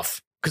sign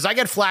off? Because I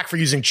get flack for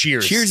using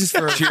Cheers. Cheers is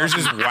for Cheers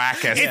is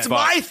whack as It's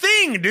fuck. my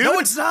thing, dude. No,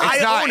 it's not. I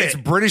It's not. own It's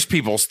it. British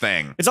people's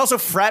thing. It's also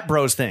frat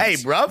bros things. Hey,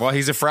 bro. Well,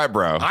 he's a frat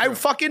bro. I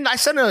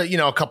sent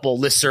a couple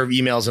listserv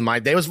emails in my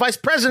day. I was vice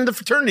president of the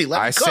fraternity.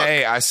 Let me cook.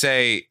 I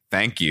say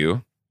thank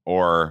you,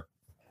 or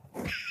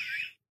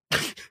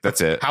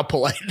that's it. How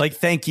polite. Like,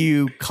 thank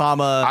you,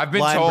 comma, I've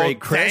been line told- break,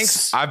 Chris.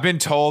 Thanks. I've been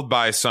told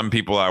by some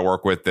people that I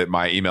work with that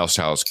my email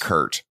style is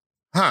curt,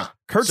 Huh.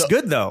 Kurt's So-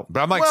 good, though.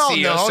 but I'm like Well,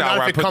 CEO no, style not where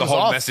if I it put the comes whole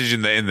off. message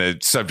in the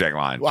subject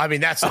line. Well, I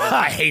mean,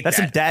 I hate That's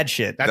that. some dad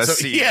shit. That's so-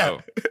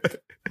 CEO.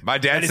 My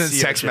dad That is sends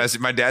CEO text shit.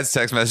 message. My dad's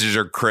text messages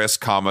are Chris,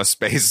 comma,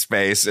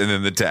 space, and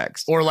then the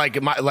text. Or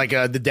like my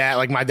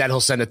dad, he'll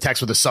send a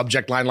text with a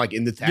subject line like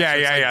in the text. Yeah,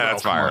 It's yeah, like, yeah, bro,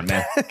 that's come fire. on,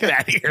 man. Get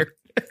out of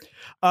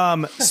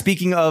here.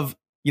 Speaking of,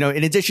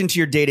 in addition to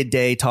your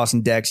day-to-day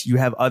tossing decks, you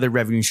have other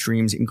revenue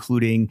streams,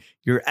 including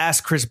your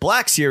Ask Chris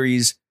Black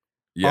series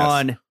Yes.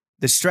 on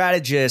the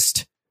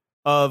strategist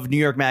of New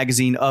York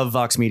Magazine of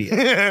Vox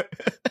Media.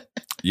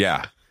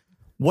 Yeah.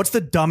 What's the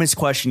dumbest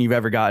question you've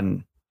ever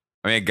gotten?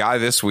 I mean, a guy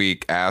this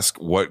week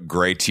asked what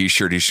gray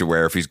T-shirt he should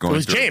wear if he's It going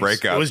was through a James.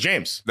 breakup. It was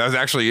James. That was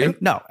actually you.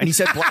 And he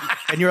said black,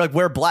 and you're like,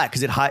 wear black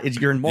because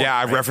you're in more. Yeah,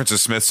 I referenced a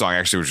Smith song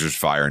actually, which was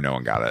fire. No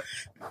one got it.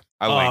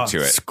 I linked to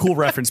It's it. a cool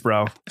reference,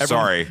 bro.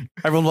 Sorry,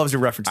 Everyone loves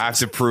your references. I have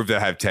to prove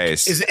that I have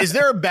taste. Is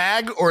there a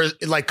bag or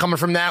like coming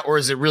from that, or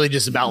is it really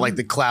just about like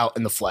the clout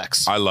and the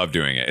flex? I love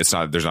doing it. It's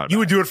not. There's not. You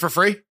would do it for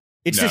free?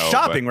 It's No, just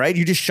shopping, right?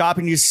 You just shop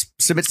and you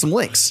submit some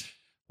links.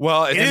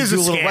 Well, It is a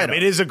do a little scam. write-up.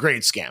 It is a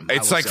great scam. I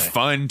it's will like say.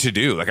 fun to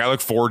do. Like I look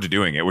forward to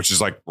doing it, which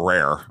is like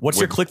rare. What's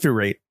your With- click-through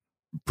rate?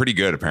 pretty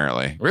good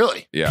apparently?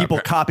 Really? Yeah. People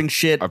appa- copying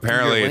shit.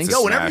 apparently through your it's links? a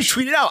No, whenever you smash.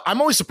 tweet it out,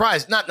 I'm always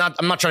surprised. I'm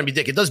not trying to be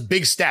dick. It does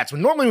big stats.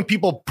 When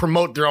people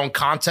promote their own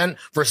content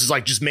versus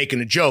like just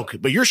making a joke,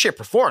 but your shit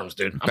performs,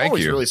 dude. I'm Thank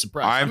always you. really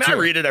surprised. I am I too.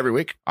 read it every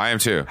week. I am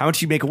too. How much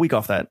do you make a week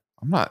off that?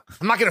 I'm not.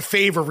 I'm not going to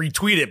favor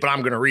retweet it, but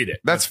I'm going to read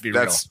it. That's Let's be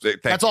real.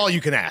 thank That's you. all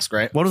you can ask,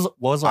 right? What was the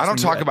I last don't time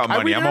you talk read? about I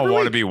money. read I'm it a every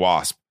week. wannabe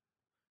wasp.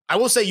 I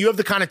will say you have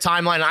the kind of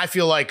timeline. I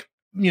feel like,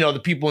 the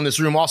people in this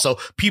room also,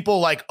 people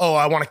like, oh,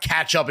 I want to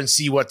catch up and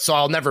see so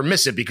I'll never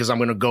miss it because I'm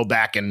going to go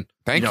back and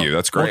Thank you.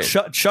 That's Well, great.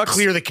 Chuck's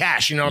clear the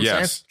cache. You know what I'm saying?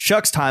 yes.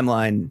 Chuck's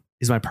timeline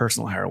is my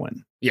personal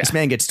heroine. Yeah. This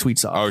man gets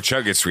tweets off. Oh,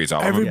 Chuck gets tweets all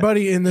of them.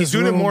 Everybody in this He's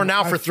doing it room, more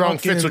now I for throwing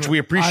fits, which we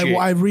appreciate.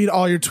 I read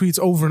all your tweets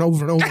over and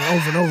over and over and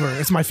over and over.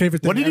 It's my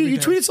favorite thing. What did you every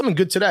day. tweeted something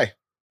good today?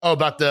 Oh,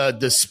 about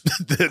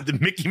the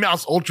Mickey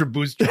Mouse Ultra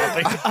Boost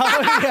dropping.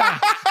 Oh, yeah.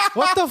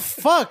 What the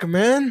fuck,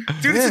 man?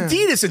 Dude, Yeah. it's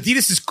Adidas.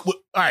 Adidas is all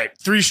right.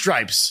 3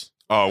 stripes.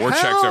 Oh, we're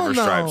checks Hell over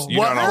no. stripes. You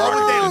What, don't know what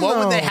would what they, no. what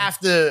would they have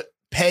to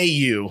pay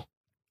you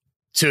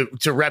to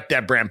rep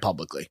that brand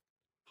publicly?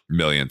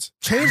 Millions.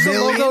 Change the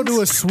logo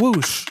to a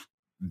swoosh.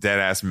 Dead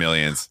ass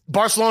millions.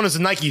 Barcelona's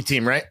a Nike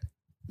team, right?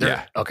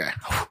 Yeah. Okay.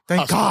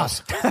 Thank God.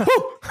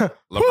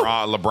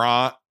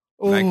 LeBron.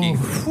 Nike.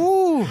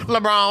 Ooh.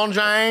 LeBron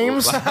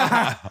James.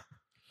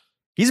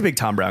 He's a big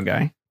Tom Brown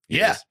guy.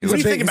 Yeah. He's What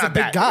a do you big- think he's a about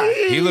big that? guy.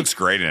 He looks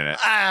great in it.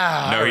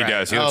 Ah, No, all he right.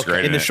 does. He looks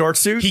great In the short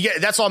suit?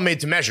 That's all made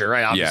to measure,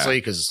 right? Obviously,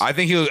 because I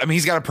think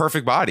he's got a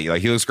perfect body.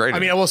 Like he looks great. I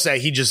mean, I will say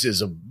he just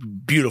is a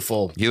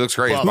beautiful. he looks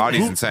great. His Well,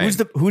 body's insane.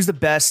 Who's the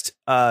best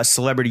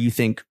celebrity you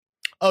think?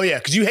 Oh yeah,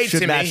 because you hate Should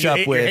Timmy. match You're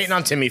up with- hating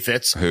on Timmy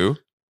Fitz. Who?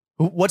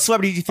 What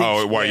celebrity do you think?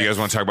 Oh, what? You guys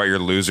want to talk about your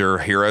loser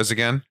heroes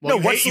again?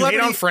 Well, what you hate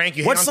on Frank.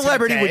 You hate what on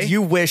celebrity 10K. would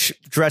you wish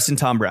dressed in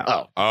Tom Brown?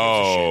 Oh,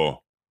 Oh,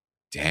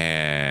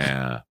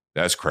 damn.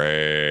 That's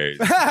crazy.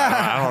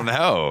 I don't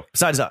know.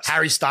 Besides us.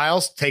 Harry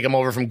Styles, take him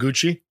over from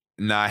Gucci.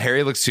 Nah,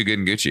 Harry looks too good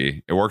in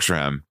Gucci. It works for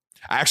him.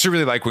 I actually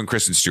really like when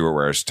Kristen Stewart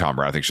wears Tom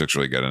Brown. I think she looks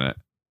really good in it.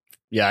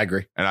 Yeah, I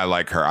agree. And I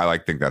like her. I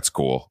think that's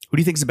cool. Who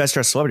do you think is the best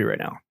dressed celebrity right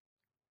now?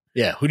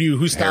 Yeah,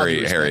 who's Harry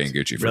and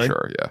Gucci for Really?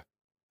 sure. Yeah.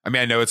 I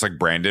mean, I know it's like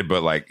branded,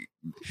 but like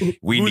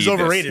we Who's need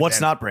overrated? this.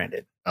 What's man. not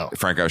branded?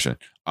 Frank Ocean.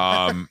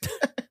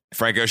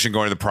 Frank Ocean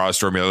going to the Prada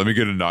store and be like, let me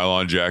get a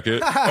nylon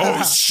jacket.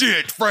 Oh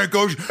shit, Frank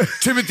Ocean,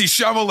 Timothy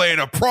Chalamet in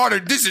a Prada.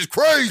 This is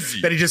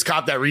crazy. That he just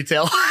copped that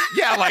retail.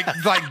 Yeah, like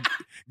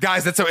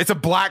guys, it's a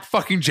black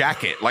fucking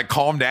jacket. Like,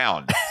 calm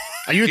down.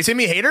 Are you a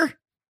Timmy hater?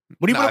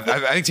 When he, No, I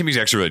think Timmy's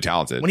actually really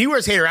talented. when he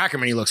wears Hater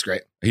Ackerman, he looks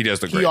great. He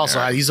does look He great. also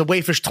in there. he's a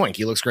wayfish twink.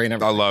 He looks great in I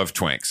everything. love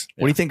twinks.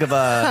 What do you think of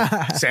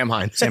Sam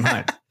Hine. Sam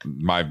Hine?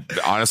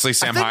 Honestly, I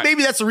Sam think Hine.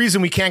 maybe that's the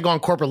reason we can't go on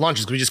corporate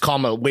lunches because we just call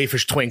him a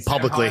wayfish twink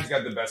publicly. Sam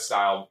Hine's got the best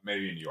style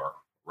maybe in New York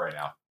right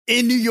now.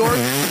 In New York?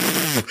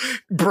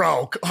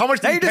 Bro, how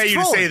much Now did he you're pay just you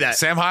to say trolling. that?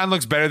 Sam Hine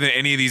looks better than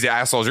any of these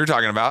assholes you're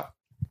talking about.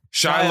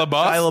 Shia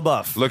LaBeouf Shia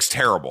LaBeouf. looks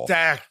terrible.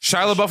 Dak.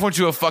 Shia LaBeouf went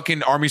to a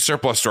fucking army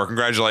surplus store.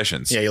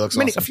 Congratulations. Yeah, he looks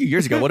A awesome. few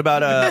years ago. What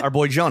about our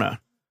boy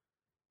Jonah?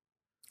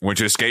 Went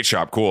to a skate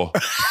shop. Cool.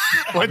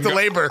 Went to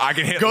labor. I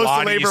can hit Goes to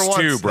Lonnie's labor once.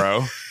 too,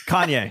 bro.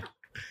 Kanye.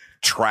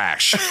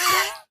 Trash.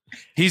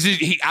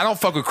 I don't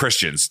fuck with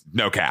Christians.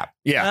 No cap.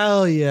 Yeah.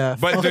 Hell yeah.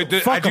 But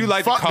I do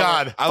like the Fuck color.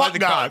 God. I like Fuck the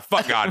God.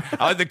 Fuck God.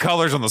 I like the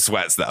colors on the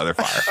sweats. The other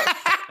fire.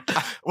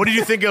 What did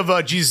you think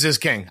of Jesus is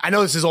King? I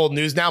know this is old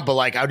news now, but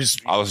like I would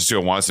just I listened to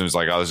it once and it was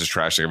like, oh, this is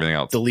trash like everything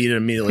else. delete it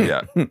immediately.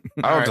 Yeah. I don't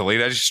right.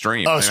 delete. I just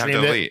stream. Oh, I don't have to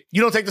streamed delete. it.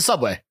 You don't take the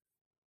subway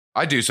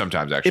I do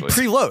sometimes It actually.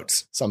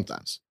 preloads.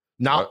 sometimes.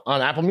 Not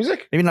on Apple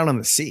Music. Maybe not on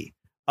the C.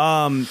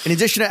 In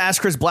addition to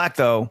Ask Chris Black,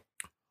 though,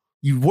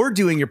 you were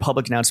doing your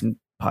public announcement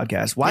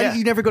podcast. Why Yeah. did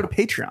you never go to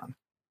Patreon?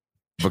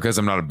 Because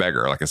I'm not a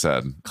beggar, like I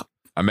said.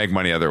 I make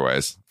money other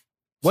ways.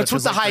 What's Such with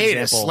as, the like, for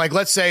hiatus? example- Like,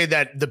 let's say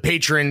that the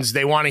patrons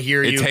they want to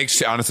hear It you. takes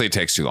too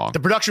long. The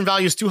production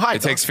value is too high.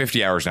 It takes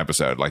 50 hours an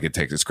episode. Like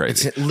it's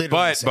crazy. It's literally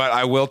But insane.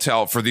 I will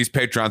tell for these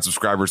Patreon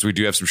subscribers, we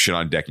do have some shit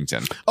on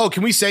Deckington. Oh,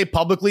 can we say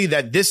publicly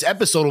that this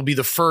episode will be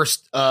the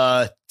first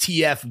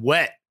TF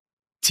wet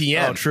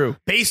TM? Oh, true.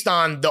 Based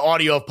on the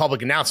audio of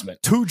public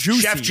announcement. Too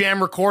juicy. Chef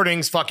Jam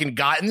Recordings fucking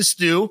got in the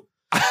stew.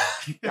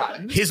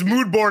 His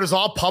mood board is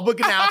all public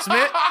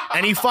announcement,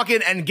 and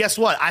and guess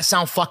what? I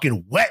sound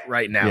fucking wet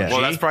right now. Yeah. Well,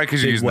 G. that's probably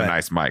because you're Big using wet. the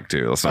nice mic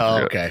too. Let's not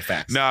Oh, forget. okay,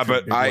 facts. No,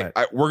 but Big I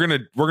wet.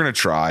 we're gonna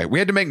try. We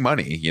had to make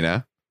money, you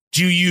know.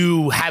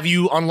 Have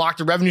you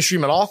unlocked a revenue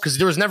stream at all? Because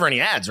there was never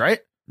any ads, right?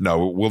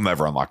 No, we'll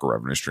never unlock a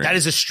revenue stream. That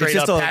is a straight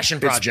just up a- passion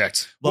it's-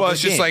 project. well, Love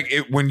it's the just game.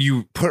 like when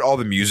you put all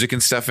the music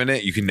and stuff in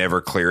it, you can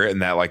never clear it,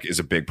 and that like is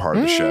a big part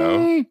of the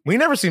show. We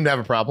never seem to have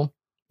a problem.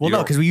 Well, You no,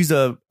 don't- because we used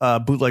a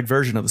bootleg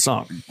version of the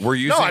song. We're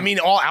using No, I mean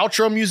all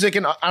outro music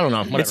and I don't know.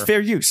 Whatever. It's fair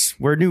use.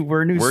 We're a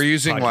news we're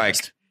using podcast.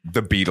 like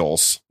the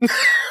Beatles. Well,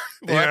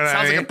 You know that what I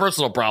sounds like mean? a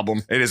personal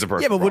problem. It is a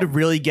person. Yeah, but would it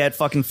really get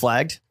fucking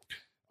flagged?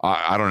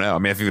 I don't know. I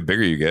mean, I think the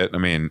bigger you get, I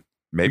mean,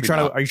 maybe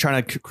Are you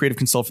trying to creative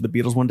consult for the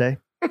Beatles one day?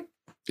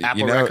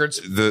 Apple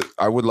Records?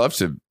 I would love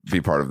to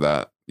be part of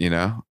that. You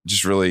know,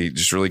 just really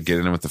get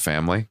in with the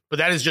family. But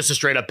that is just a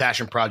straight up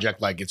passion project.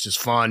 Like it's just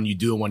fun. You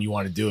do it when you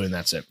want to do it, and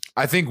that's it.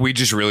 I think we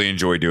just really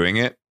enjoy doing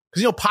it.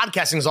 Because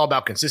podcasting is all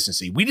about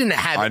consistency. We didn't I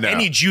have know.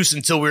 any juice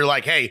until we were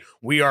like, hey,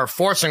 we are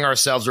forcing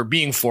ourselves or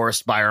being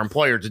forced by our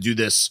employer to do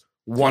this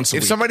once a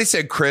If week. somebody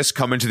said, Chris,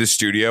 come into the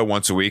studio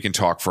once a week and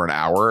talk for an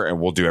hour and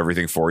we'll do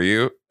everything for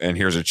you, and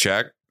here's a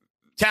check,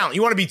 Talent.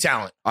 You want to be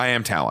talent. I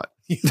am talent.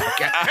 Okay.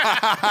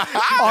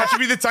 That should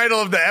be the title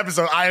of the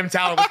episode. I am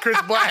talent with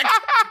Chris Black.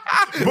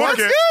 Book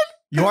it.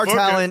 You are Okay.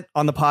 talent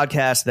on the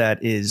podcast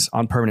that is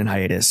on permanent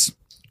hiatus.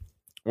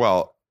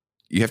 Well,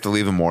 you have to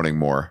leave them wanting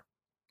more.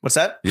 What's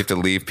that? You have to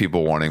leave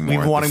people wanting more.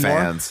 Leave wanting the more?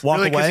 fans. Walk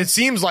Really, because away? it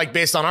seems like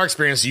based on our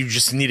experience, you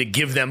just need to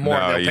give them more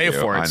No, and you they'll pay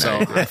do. for I it. know So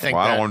you do. I think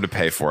well, I that, don't want them to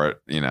pay for it,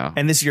 you know.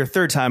 And this is your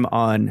third time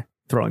on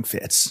Throwing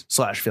Fits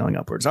 / Feeling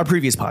Upwards, our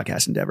previous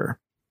podcast endeavor.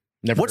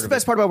 never What's heard the of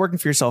best part about working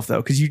for yourself,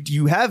 though? Because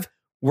you have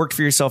worked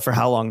for yourself for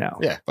how long now?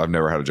 Yeah. I've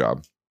never had a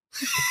job.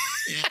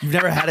 You've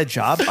never had a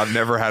job? I've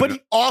never had.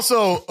 But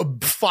also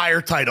a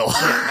fire title.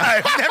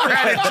 I've never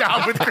had a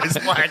job with Chris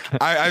Black.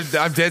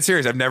 I'm dead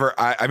serious. I've never.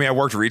 I mean, I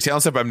worked retail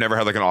and stuff, but I've never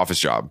had like an office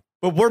job.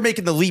 But we're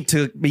making the leap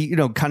to be,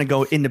 kind of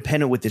go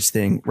independent with this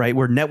thing, right?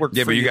 We're network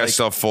Yeah, but free, you guys like-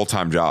 still have full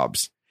time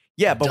jobs.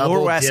 yeah, but what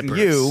Double we're asking dippers.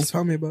 you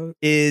Tell me about it.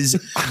 is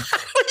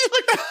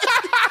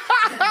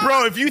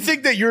Bro, if you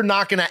think that you're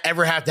not going to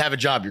ever have to have a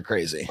job, you're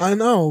crazy. I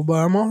know, but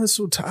I'm always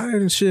so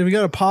tired and shit. We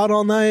got a pod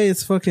all night.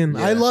 It's fucking.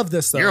 I love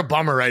this stuff. You're a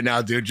bummer right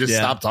now, dude. Just Yeah.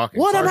 stop talking.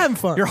 what? I'm Sorry. having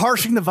fun. you're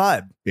harshing the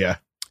vibe. Yeah.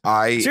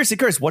 Seriously,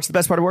 Chris, what's the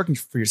best part of working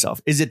for yourself?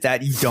 Is it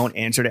that you don't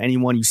answer to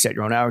anyone? You set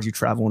your own hours. You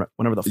travel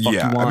whenever the fuck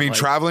Yeah, you want. I mean, like-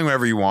 traveling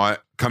whenever you want,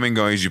 coming,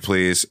 going as you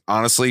please.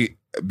 Honestly,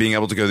 being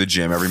able to go to the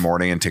gym every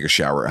morning and take a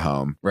shower at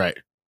home. Right.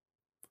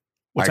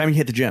 What time you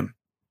hit the gym?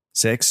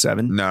 6,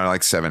 7? No,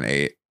 like 7,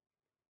 8.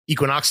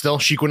 Equinox still?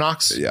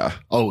 Shequinox? Yeah.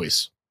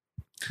 Always.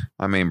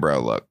 I mean, bro,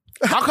 look,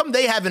 How come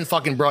they haven't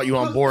fucking brought you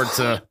on board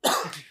to...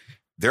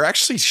 they're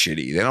actually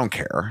shitty. They don't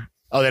care.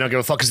 Oh, they don't give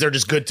a fuck because they're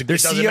just good to... It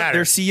doesn't matter.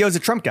 Their CEO's a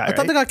Trump guy, I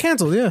thought they got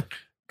canceled. Yeah.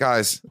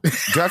 Guys,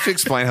 do I have to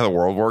explain how the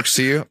world works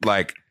to you?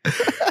 Like,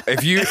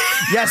 If you,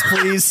 Yes,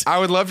 please. I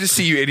would love to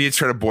see you idiots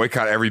try to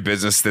boycott every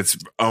business that's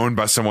owned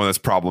by someone that's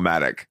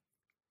problematic.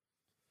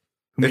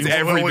 It's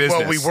every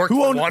business. We worked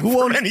Who for owned- one who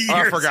for owned- many years. Oh,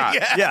 I forgot.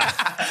 Yeah.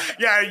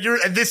 Yeah, you're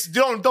this.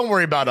 Don't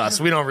worry about us.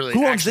 We don't really. Who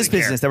owns actually this care.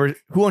 business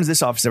who owns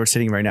this office that we're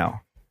sitting right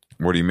now?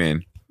 What do you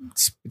mean?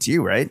 It's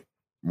you, right?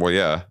 Well,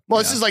 yeah, Well,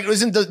 this is like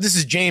this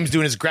is James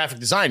doing his graphic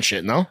design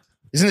shit. No,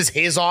 isn't this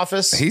his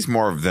office? he's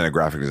more than a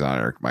graphic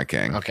designer, my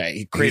king.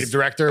 Okay, creative He's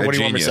director. A What do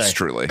you want me to genius, say?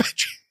 Truly,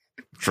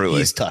 truly,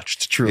 He's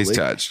touched. Truly, he's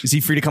touched. Is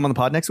he free to come on the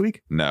pod next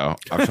week? No,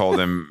 I've told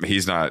him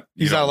he's not.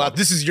 He's not allowed.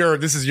 This is your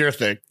thing. This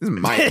is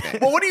my thing.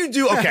 Well, what do you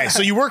do? Okay,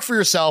 so you work for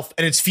yourself,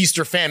 and it's feast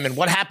or famine.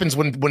 What happens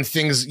when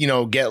things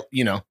get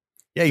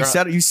Yeah,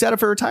 you set up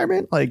for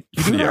retirement? Like,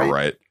 you doing Yeah, all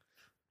right.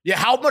 Yeah,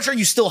 how much are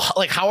you still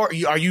like? How are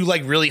you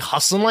like really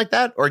hustling like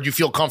that, or do you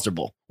feel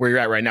comfortable where you're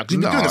at right now? Because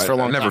you've been doing this for a I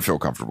long never time. feel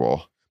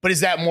comfortable. But is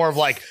that more of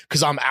like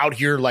because I'm out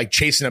here like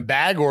chasing a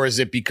bag, or is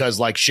it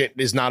because like shit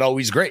is not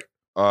always great?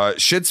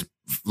 Shit's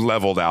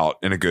leveled out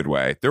in a good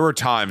way. There were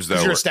times though.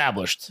 Because you're where-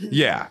 established.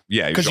 yeah,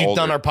 he Because was you've older.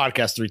 done our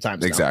podcast 3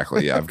 times. now.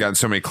 Exactly. Yeah, I've gotten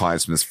so many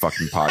clients from this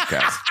fucking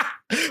podcast.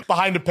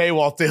 Behind the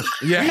paywall too.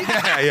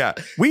 yeah.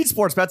 Weed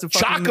Sports Bets have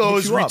fucking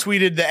Chacos hooked you up.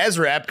 retweeted the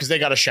Ezra app because they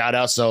got a shout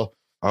out. So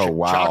Oh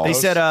wow. They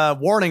said,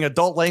 warning,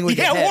 adult language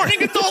yeah, ahead.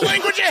 warning adult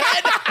language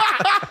ahead.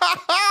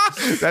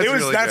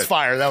 That's That's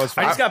fire. That was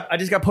I fire.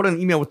 just got put on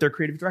an email with their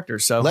creative director.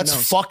 So Let's who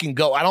knows? fucking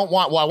go. I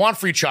want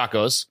free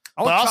Chacos,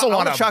 but I also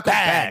want a Choco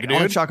bag, I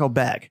want a dude. Choco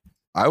bag.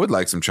 I would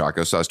like some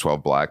Choco size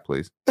 12 black,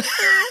 please.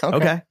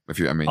 Okay. If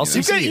you, I mean, I'll you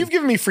know. see. You've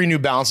given me free New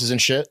Balances and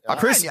shit.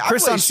 Chris I'd on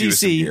lace you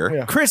some CC. gear.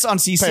 Yeah. Chris on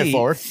Pay it CC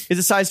forward. is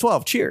a size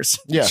 12. Cheers.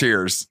 Yeah,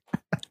 Cheers.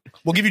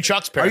 we'll give you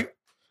Chuck's pair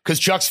because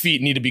Chuck's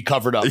feet need to be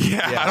covered up. Yeah,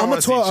 I I'm don't a want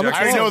to see 12, I'm a Chuck.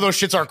 I already know those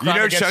shits are a You crime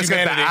know against Chuck's got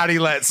humanity.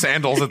 the Adilet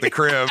sandals at the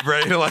crib,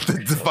 ready to let the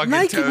fucking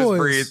Nike toes boys.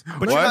 breathe.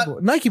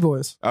 But Nike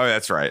boys. Oh,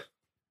 that's right.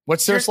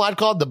 What's their slide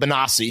called? The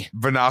Benassi.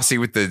 Vanassi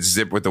with the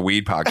zip with the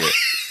weed pocket.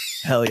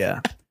 Hell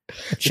yeah.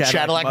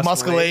 Cadillac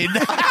Muscalade.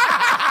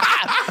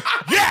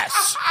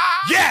 Yes.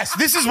 Yes.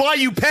 This is why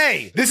you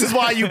pay. This is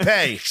why you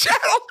pay.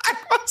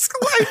 Cadillac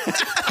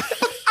Muscalade.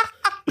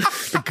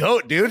 The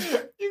goat, dude.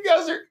 You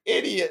guys are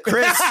idiots.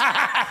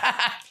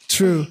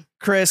 True.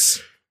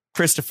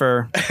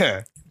 Christopher,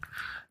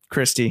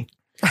 Christy.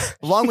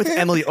 Along with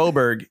Emily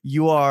Oberg,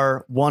 you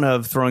are one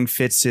of Throwing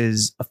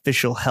Fits'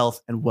 official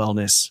health and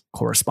wellness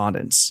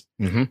correspondents.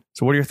 Mhm.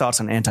 So what are your thoughts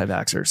on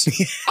anti-vaxxers?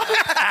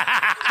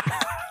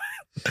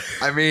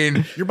 I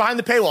mean, You're behind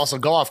the paywall, so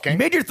go off, You King.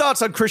 made your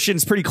thoughts on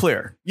Christians pretty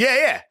clear.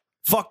 Yeah.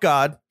 Fuck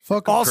God.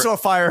 Fuck 'em. Also a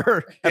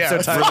fire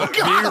episode Yeah.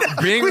 title.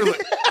 being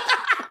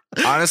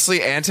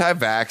honestly,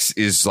 anti-vax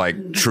is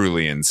like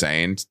truly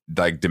insane,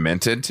 like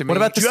demented to me. What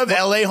about Do you have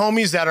LA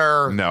homies that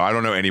are? No, I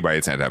don't know anybody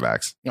that's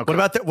anti-vax. Okay.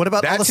 What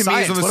about all the to me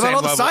science? is on the What same about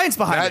all the level. science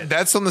behind it?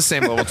 That's on the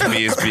same level to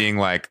me as being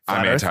like I'm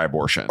Flat Earth?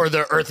 anti-abortion. Or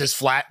the Earth is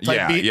flat type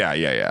yeah, beat?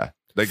 yeah.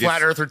 Like Flat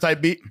it's- earther type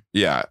beat?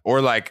 Yeah,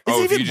 or like It's if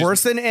you even just-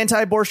 worse than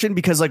anti-abortion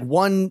because like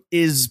one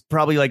is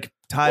probably like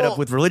tied Well, up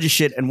with religious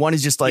shit and one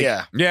is just like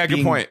yeah. Yeah, good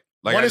being- point.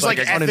 Like One I- is like,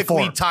 I- ethically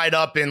uninformed. tied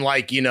up in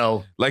like, you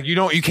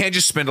can't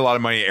just spend a lot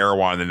of money at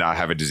Erewhon and then not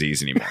have a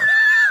disease anymore.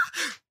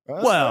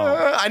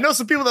 Well- I know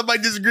some people that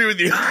might disagree with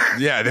you.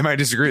 Yeah, they might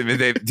disagree.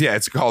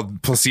 It's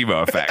called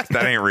placebo effect.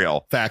 That ain't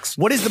real. Facts.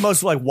 what is the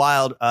most like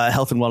wild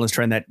health and wellness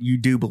trend that you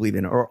do believe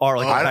in or are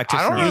like a I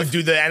practitioner? don't You really-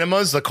 do the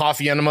enemas, the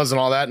coffee enemas and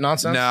all that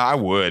nonsense? No, I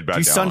would, but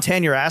do you I don't.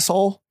 suntan your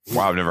asshole?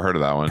 Wow, I've never heard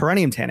of that one.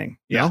 Perennium tanning.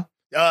 You know?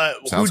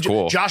 Sounds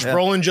cool. Josh Yeah.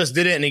 Brolin just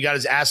did it and he got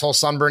his asshole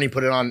sunburn. He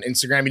put it on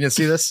Instagram. You didn't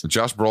see this?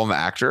 Josh Brolin, the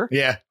actor.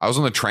 Yeah. I was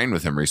on the train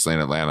with him recently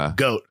in Atlanta.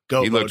 Goat.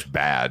 He looked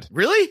bad.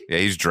 Really? Yeah,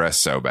 he's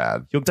dressed so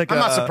bad. You look like I'm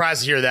a, not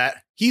surprised to hear that.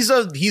 He's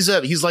like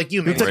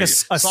you, man. looks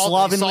like a Salt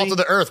slovenly of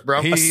the earth,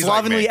 bro. He- a he's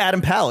slovenly like me. Adam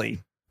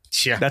Pally.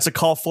 yeah. That's a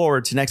call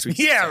forward to next week.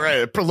 Yeah, right.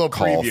 A little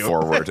Call preview.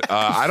 forward.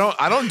 I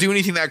don't do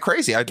anything that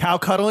crazy. Cow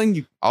cuddling.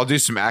 You, I'll do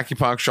some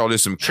acupuncture. I'll do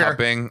some Sure.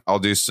 cupping. I'll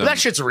do some. That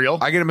shit's real.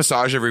 I get a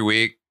massage every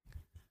week.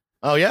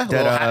 Oh, yeah?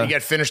 That, You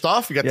get finished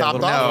off? You got yeah, topped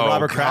little- off? No. Oh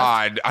Robert Kraft?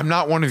 God, I'm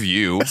not one of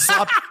you.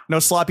 no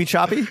sloppy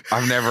choppy.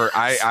 I've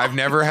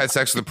never had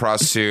sex with a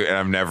prostitute, and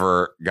I've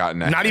never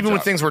gotten a Not even when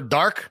handjob. things were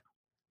dark?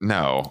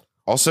 No.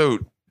 Also,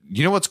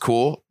 you know what's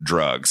cool?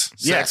 Drugs.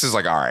 Sex Yes. is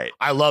like all right.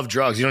 I love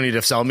drugs. You don't need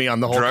to sell me on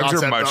the whole Drugs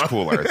concept. are much though.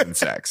 cooler than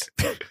sex.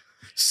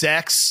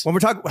 Sex. When we're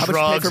talking, how much you pay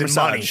Drugs for and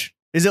money. massage?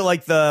 Is it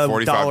like the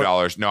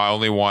 $45. No, I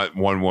only want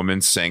one woman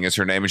saying it's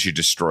her name, and she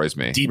destroys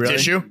me. Deep Really?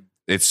 tissue.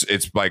 It's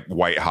like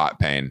white hot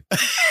pain.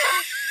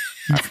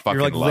 I fucking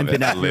You're like love limping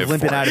it. I out, live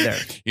limping for out of it.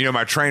 there. You know,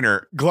 my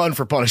trainer Glutton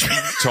for punishment.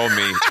 told me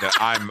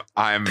that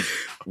I'm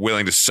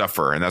willing to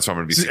suffer, and that's why I'm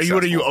going to be Are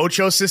successful. you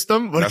Ocho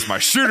system? That's my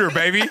shooter,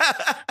 baby.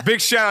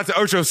 Big shout out to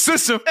Ocho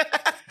System.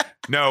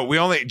 No,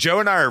 Joe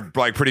and I are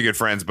like pretty good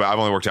friends, but I've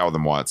only worked out with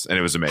him once, and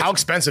it was amazing. How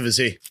expensive is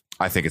he?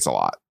 I think it's a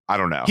lot. I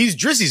don't know. He's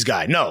Drizzy's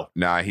guy. No.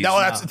 Nah, he's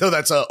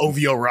That's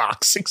OVO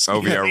Rocks.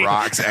 OVO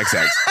Rocks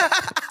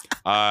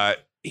XX.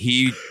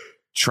 He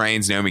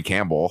trains Naomi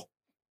Campbell,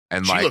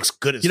 and She like looks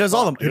good as He does fuck,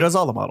 all the dude.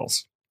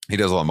 models. he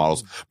does a lot of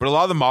models, but a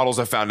lot of the models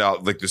I found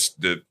out like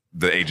the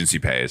agency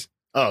pays.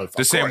 Oh, of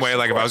The same course, way, of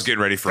like if I was course.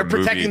 getting ready for They're a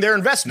movie, protecting their the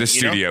investment.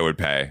 you know? studio would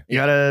pay. You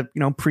gotta,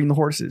 preen the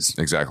horses.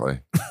 Exactly.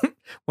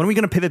 When are we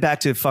gonna pivot back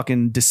to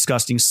fucking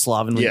disgusting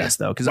slovenliness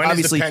Yeah. though? Because When does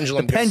the obviously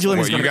pendulum the get pendulum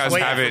Well, is you gonna guys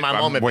wait have for it. my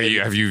moment, Wait, baby.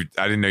 have you?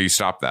 I didn't know you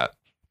stopped that.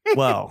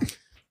 well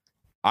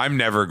I'm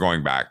never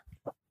going back.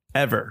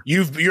 ever.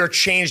 You're a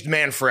changed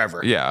man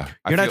forever. Yeah.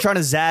 You're not trying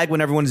to zag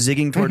when everyone's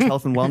zigging towards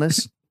health and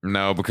wellness.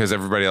 No, because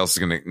everybody else is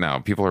going to. No,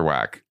 people are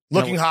whack.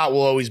 Looking hot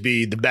will always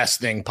be the best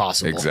thing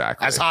possible.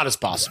 Exactly. As hot as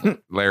possible.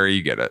 Larry,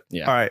 you get it.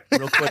 Yeah. All right,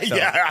 real quick though.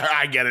 Yeah,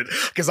 I get it.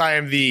 Because I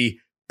am the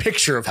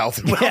picture of health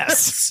and wellness.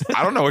 Yes.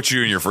 I don't know what you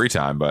do in your free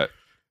time, but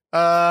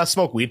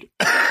Smoke weed.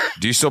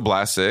 do you still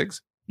blast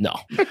cigs? No.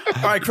 All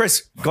right,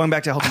 Chris. Going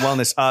back to health and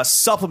wellness.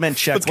 Supplement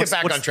check. Let's get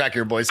back on track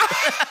here, boys.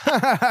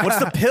 What's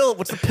the pill?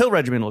 What's the pill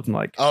regimen looking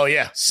like? Oh,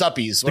 yeah.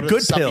 Suppies. What The are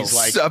good suppies pills.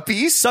 like?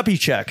 Suppies? Suppy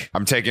check.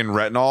 I'm taking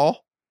retinol.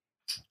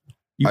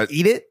 You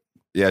eat it?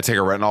 Yeah, I take a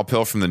retinol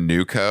pill from the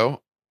Nuco,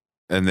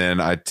 and then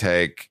I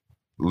take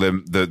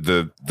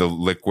the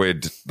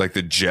liquid, like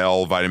the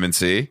gel vitamin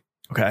C.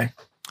 Okay.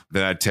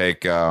 Then I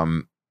take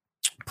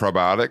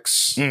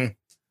probiotics. Mm.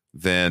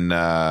 Then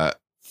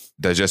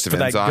digestive For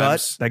that enzymes.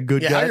 gut, that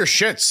good Yeah, how are gut. your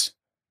shits?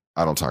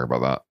 I don't talk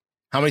about that.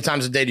 How many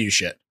times a day do you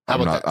shit? How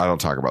I'm about not, that? I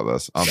don't talk about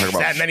this. I don't talk about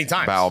That many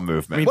times. bowel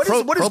movement. I mean, What is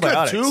good?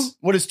 probiotics. 2?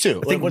 What is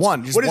 2? I think What's-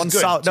 one. Just what is one good?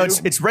 solid. No,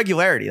 2? it's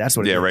regularity. That's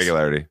what it yeah, is.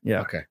 regularity.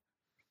 Yeah. Okay.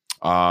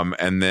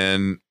 And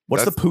then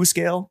What's the that's poo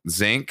scale?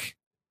 zinc?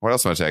 What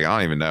else am I taking? I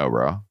don't even know,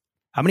 bro.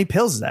 How many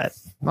pills is that?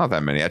 Not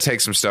that many. I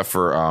take some stuff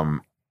for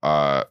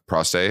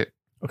prostate,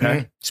 Okay.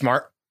 Mhm.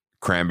 Smart.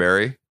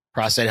 cranberry.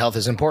 Prostate health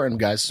is important,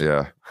 guys.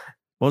 Yeah,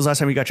 When was the last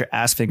time you got your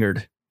ass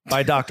fingered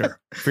by a doctor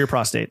for your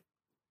prostate?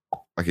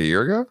 like a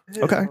year ago.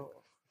 Okay.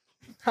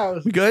 How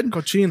We good?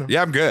 cochino?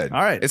 Yeah, I'm good.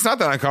 All right. It's not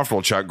that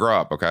uncomfortable, Chuck. Grow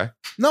up, okay?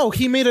 No,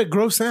 he made a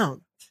gross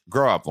sound.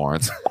 Grow up,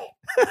 Lawrence.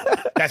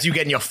 That's you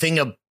getting your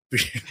finger.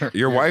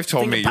 Your wife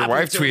told Finger me. Your popping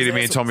wife through his tweeted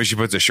me and asshole. told me she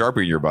puts a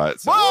Sharpie in your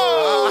butt. So-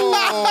 Whoa!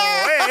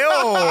 Hey,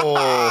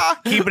 oh!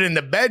 Keep it in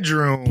the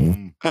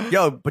bedroom.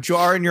 Yo, but you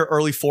are in your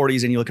early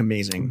 40s and you look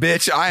amazing.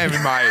 Bitch, I am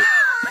in my.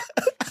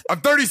 I'm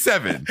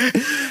 37.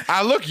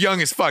 I look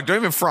young as fuck. Don't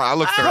even front. I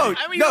look 30. Bro,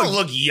 I mean, No. you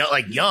don't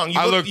look young. You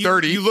I look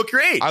 30. You look your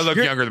age. I look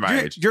You're- younger than my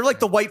you're, age. You're like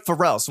the white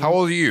Pharrell. So How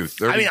old are you?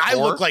 34? I mean, I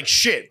look like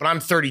shit, but I'm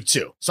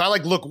 32. So I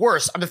like look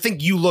worse. I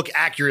think you look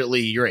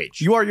accurately your age.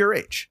 you are your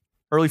age.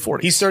 Early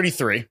 40s. He's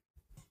 33.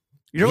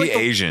 You're He like the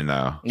Asian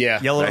though. Yeah.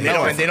 Yellow They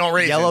mellow. don't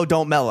raise yellow it.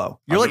 don't mellow.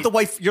 You're like the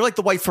white. You're like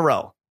the white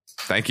Pharrell.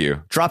 Thank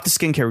you. Drop the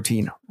skincare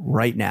routine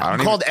right I now. don't I'm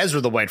even, called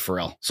Ezra the White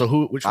Pharrell.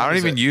 So which one I don't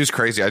is even it? use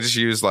crazy. I just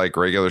use like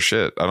regular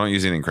shit. I don't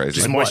use anything crazy.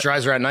 Just what?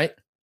 moisturizer at night?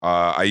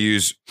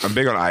 I'm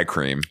big on eye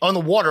cream. On the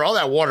water. All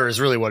that water is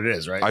really what it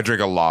is, right? I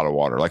drink a lot of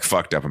water, like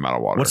fucked up amount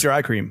of water. What's your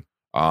eye cream?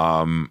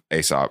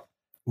 Aesop,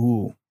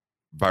 Ooh.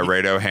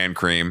 Byredo hand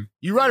cream.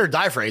 You ride or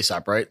die for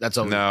Aesop, right? That's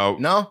a No.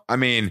 No? I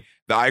mean,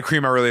 the eye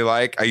cream I really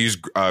like. I use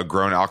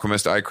Grown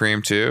Alchemist eye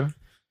cream too.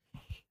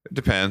 It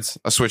depends.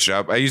 I switch it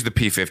up. I use the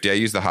P50. I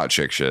use the hot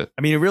chick shit.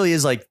 I mean, it really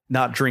is like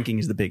not drinking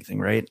is the big thing,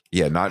 right?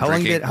 Yeah, not How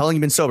drinking. long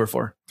you been sober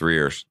for? 3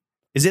 years.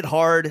 Is it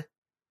hard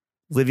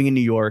living in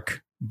New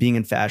York, being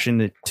in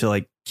fashion to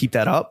like keep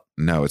that up?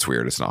 No, it's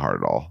weird. It's not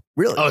hard at all.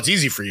 Really? Oh, it's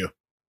easy for you.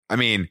 I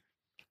mean,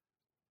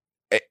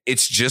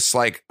 it's just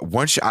like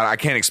once I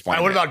can't explain. All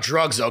right, what it. about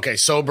drugs? Okay,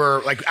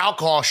 sober, like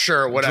alcohol,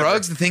 sure, whatever.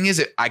 drugs? The thing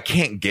is, I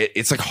can't get.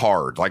 It's like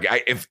hard. Like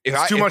if It's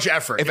I, too if- much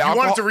effort. if If you wanted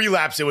alcohol- to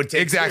relapse, it would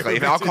take Exactly.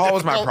 If it's alcohol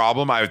was my difficult.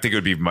 problem, I would think it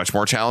would be much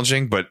more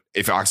challenging. But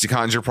if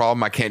OxyContin's your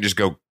problem, I can't just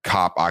go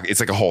cop. It's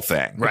like a whole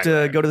thing. Right.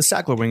 To go to the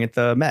Sackler wing at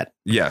the Met.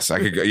 Yes, I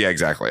could. Go, yeah,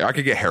 exactly. I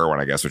could get heroin,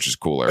 I guess, which is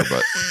cooler.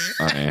 But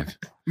I mean,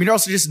 I mean, you're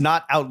also just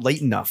not out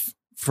late enough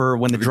for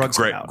when the drugs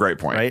great, come out. great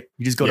point. Right?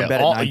 You just go to Yeah,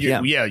 bed at 9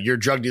 p.m. your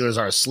drug dealers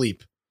are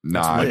asleep.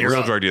 Nah, when you're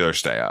real up. drug dealers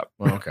stay up.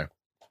 Well, okay.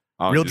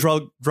 Real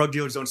drug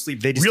dealers don't sleep.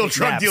 They just Real take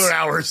drug naps. dealer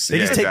hours. They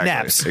just take exactly.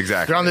 naps.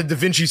 Exactly. They're on the Da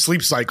Vinci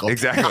sleep cycle.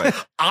 Exactly.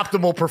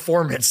 Optimal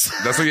performance.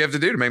 That's what you have to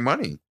do to make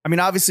money. I mean,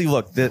 obviously,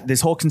 look,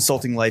 this whole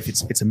consulting life,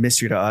 it's a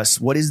mystery to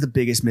us. What is the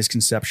biggest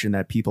misconception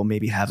that people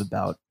maybe have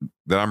about?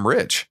 That I'm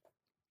rich.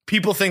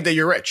 People think that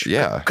you're rich.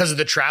 Yeah. Because of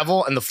the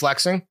travel and the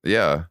flexing.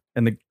 Yeah.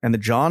 And the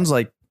Johns,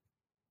 like,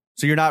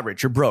 so you're not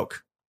rich, you're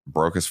broke.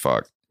 Broke as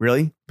fuck.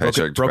 Really?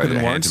 Paycheck broker to than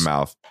hand once? to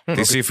mouth.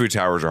 These seafood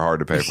towers are hard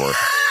to pay for.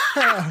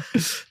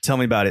 Tell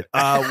me about it.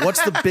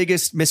 What's the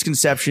biggest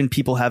misconception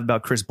people have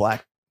about Chris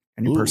Black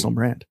and your Ooh. personal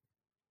brand?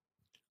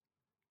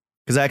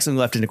 Because I actually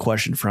left in a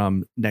question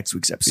from next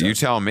week's episode. You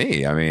tell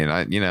me. I mean,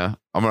 I'm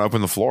gonna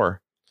open the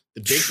floor.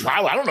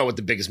 Wow, I don't know what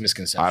the biggest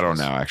misconception I don't is.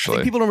 know I think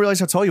actually. people don't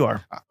realize how tall you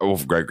are. Oh,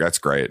 great. That's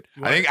great.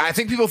 I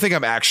think people think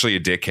I'm actually a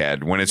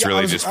dickhead when it's Yeah, really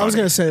I was, just I was funny.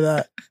 going to say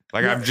that.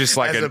 Like I'm just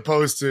like As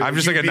opposed to I'm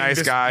just you like a being nice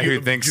this guy who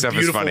thinks stuff is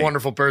beautiful, funny.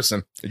 wonderful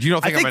person. You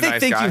don't I think think I'm a they nice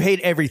think guy? you hate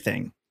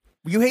everything.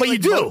 You hate, But you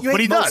do. hate But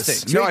he most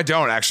does. things. No, I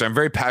don't actually. I'm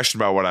very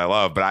passionate about what I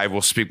love, but I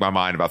will speak my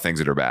mind about things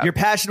that are bad. You're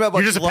passionate about what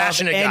You're just you a love,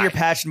 passionate and guy. you're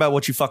passionate about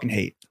what you fucking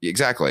hate.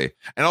 Exactly.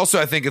 And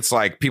also I think it's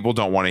like people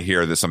don't want to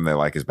hear that something they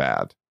like is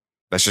bad.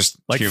 That's just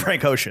Like human.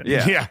 Frank Ocean.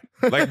 Yeah. Yeah.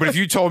 Like, but if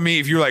you told me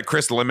if you like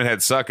Chris the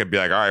Lemonhead suck, I'd be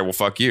like, all right, well,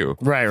 fuck you.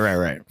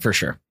 Right. For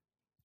sure.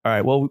 All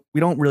right. Well,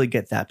 we don't really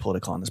get that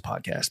political on this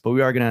podcast, but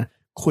we are going to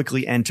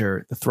quickly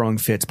enter the Throwing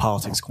Fits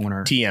politics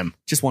corner. TM.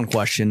 Just one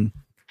question.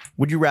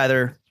 Would you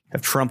rather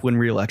have Trump win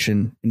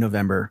re-election in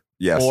November?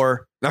 Yes.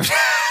 Or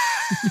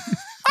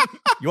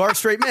you are a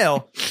straight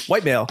male,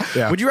 white male.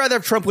 Yeah. Would you rather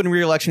have Trump win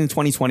re-election in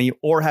 2020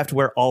 or have to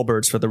wear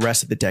Allbirds for the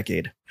rest of the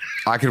decade?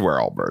 I could wear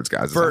Allbirds,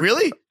 guys.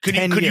 Really? Could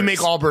 10 you years. make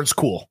Allbirds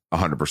cool?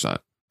 100%.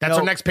 That's No,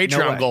 our next no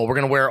Patreon way. goal. We're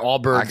gonna wear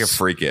Allbirds. I could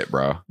freak it,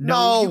 bro.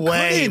 No you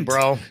way, couldn't.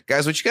 bro.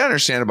 Guys, what you gotta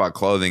understand about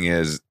clothing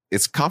is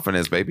it's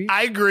confidence, baby.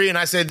 I agree, and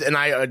I said, and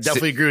I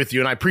definitely agree with you,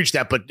 and I preach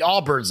that. But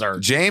Allbirds are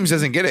James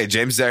doesn't get it.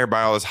 James is out here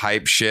buying all this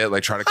hype shit,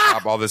 like trying to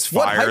cop all this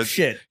What fire. hype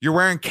shit? You're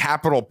wearing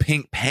capital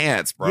pink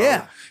pants, bro.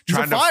 Yeah. He's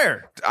Trying a to-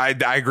 fire.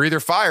 I agree they're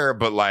fire,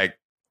 but like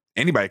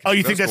anybody can Oh,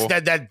 you think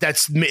think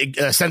that's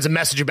sends a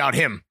message about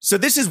him? So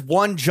this is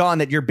one John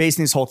that you're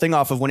basing this whole thing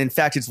off of, when in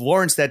fact it's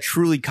Lawrence that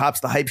truly cops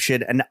the hype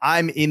shit, and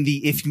I'm in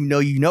the if you know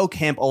you know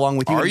camp along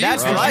with you. Are and you?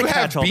 that's where I You have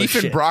catch all this beef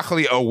and shit.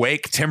 broccoli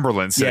awake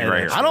Timberland sitting Yeah,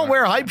 right yeah. here. I don't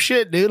wear hype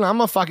shit, dude.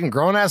 I'm a fucking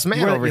grown ass man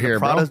You're over the here,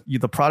 Prada, bro. You're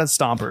the Prada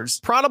stompers.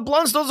 Prada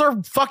blunts, those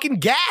are fucking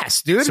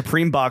gas, dude.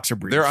 Supreme boxer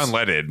briefs. They're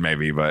unleaded,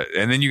 maybe, but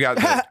and then you got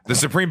the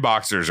Supreme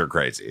Boxers are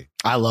crazy.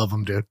 I love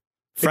them, dude.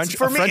 French,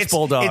 For a me, French it's-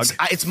 bulldog.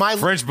 It's my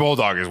French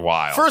Bulldog is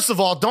wild. First of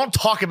all, don't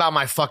talk about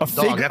my fucking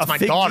dog. That's my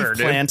fig daughter, leaf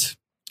dude. plant.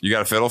 You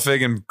got a fiddle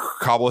fig in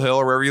Cobble Hill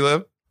or wherever you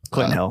live?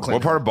 Clinton Hill.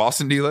 What part of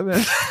Boston do you live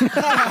in?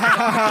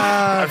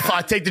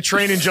 I take the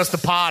train in just the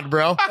pod,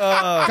 bro.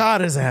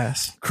 God, his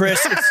ass.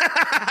 Chris,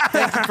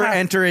 thank you for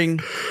entering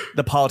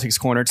the politics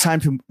corner. It's time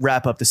to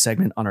wrap up the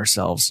segment on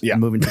ourselves. Yeah.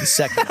 And move into the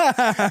second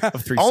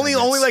of three only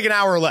segments. like an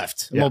hour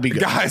left. And Yeah. We'll be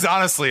good. Guys,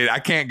 honestly, I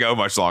can't go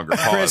much longer.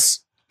 Pause. Chris,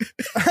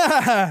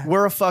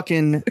 we're a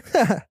fucking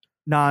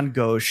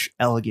non-gauche,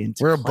 elegant,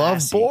 We're above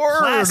classy, board.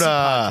 classy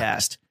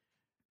podcast.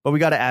 But we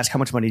got to ask, how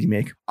much money do you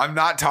make I'm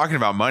not talking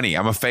about money.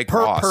 I'm a fake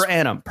per boss.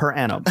 annum? Per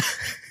annum,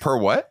 Per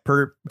what?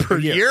 per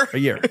year? A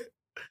year.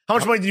 How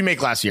much money did you make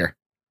last year?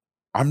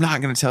 I'm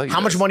not going to tell you. How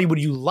much this. money would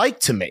you like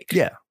to make?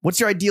 Yeah. What's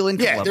your ideal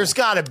income Yeah, level? there's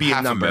got to be Half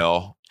a number.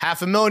 $1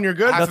 $500,000, you're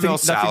good. Half a nothing, mil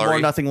nothing more,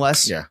 salary. nothing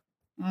less. Yeah.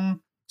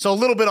 So a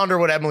little bit under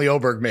what Emily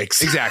Oberg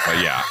makes. Exactly.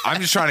 Yeah.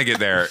 I'm just trying to get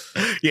there.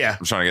 Yeah.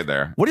 I'm trying to get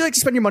there. What do you like to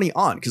spend your money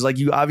on? Because like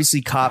you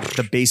obviously cop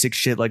the basic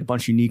shit, like a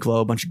bunch of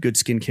Uniqlo, a bunch of good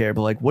skincare,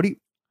 but like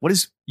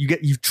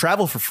you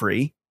travel for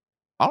free?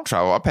 I don't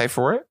travel. I pay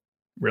for it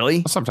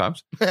Really?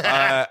 sometimes.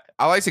 I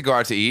like to go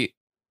out to eat.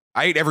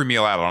 I eat every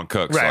meal out. I don't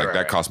cook. So Right, like right, that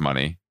right. costs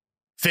money.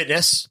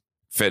 Fitness.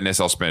 Fitness,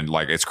 I'll spend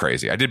like it's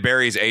crazy. I did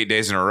Barry's 8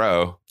 days in a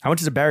row. How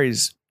much is a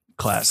Barry's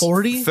class?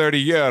 40? 30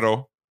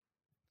 euro.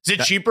 Is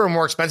it cheaper or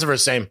more expensive or the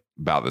same?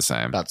 About the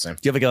same. About the same.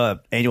 Do you have like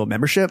a annual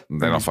membership?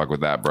 They don't fuck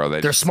with that, bro.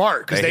 They're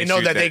smart because they hit know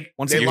you- that they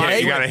once they a you, lie.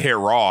 you got to hit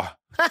raw.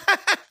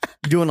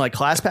 You doing like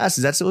class pass?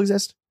 Does that still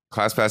exist?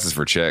 Class passes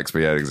for chicks, but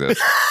yeah, it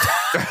exists.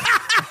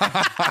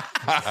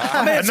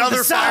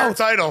 Another fire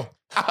title.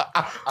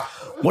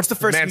 What's the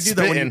first Man thing you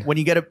do though spitting.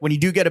 when you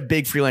do get a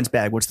big freelance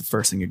bag? What's the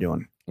first thing you're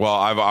doing? Well,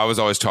 I was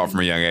always taught from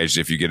a young age,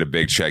 if you get a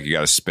big check, you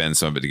got to spend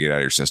some of it to get out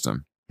of your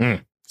system. So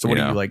what You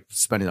do you know. like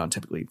spend it on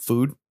typically?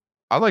 Food?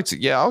 I like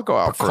to, yeah, I'll go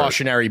out for a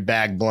Cautionary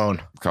bag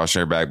blown.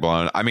 cautionary bag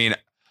blown. I mean,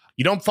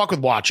 You don't fuck with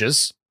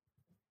watches.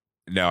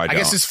 no, I I don't.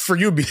 guess it's for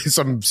you. Be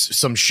some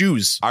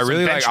shoes. I some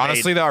really like, Benchmade.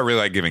 honestly, though, I really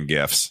like giving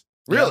gifts.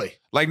 Really.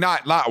 Like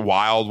not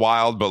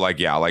wild, but like,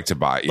 yeah, I like to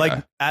buy. Yeah.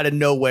 Like out of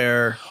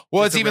nowhere.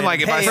 well, it's just a even like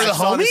if random, I "Hey, For the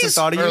saw this and homies?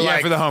 thought of you." Or yeah,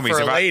 like for the homies, for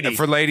a if lady?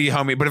 for lady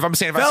homie. But if I'm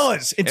saying, if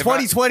Fellas, in if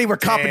 2020, we're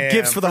copping Damn,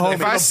 gifts for the for the- homies.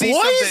 if I the see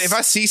boys? something, if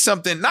I see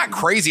something, not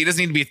crazy, it doesn't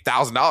need to be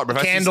 $1,000. But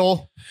if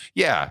Candle.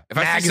 if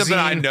I see something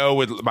I magazine, know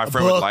would my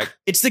friend would book. like,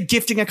 It's the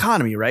gifting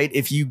economy, right?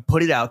 If you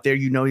put it out there,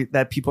 you know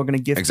that people are going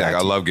to gift. exactly. back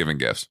I to you. love giving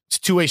gifts. It's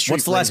two-way street.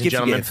 What's the last ladies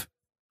gift and you gentlemen.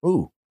 gave?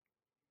 Ooh.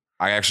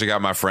 I actually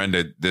got my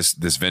friend this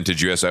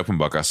vintage US Open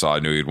book I saw I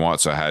knew he'd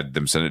want, so I had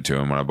them send it to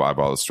him when I bought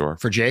the store.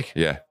 For Jake.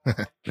 Yeah,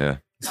 yeah.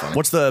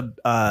 What's the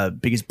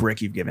biggest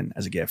brick you've given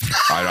as a gift?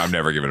 I've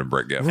never given a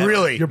brick gift.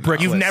 Really? You're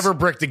brickless. You've never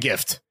bricked a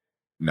gift.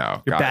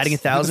 No, You're guys, batting Who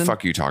 1,000? the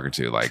fuck are you talking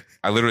to? Like,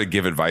 I literally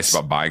give advice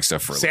about buying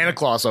stuff for a Santa living.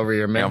 Claus over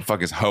here, Man, I'm man.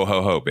 fucking ho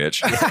ho ho,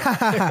 bitch.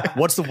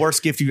 What's the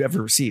worst gift you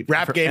ever received?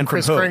 Rap And game from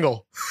Chris who?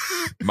 Kringle.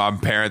 my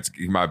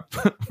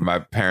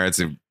parents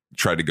have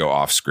tried to go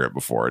off script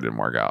before it didn't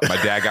work out.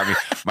 My dad got me.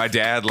 My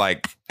dad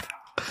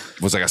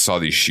was like, I saw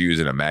these shoes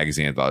in a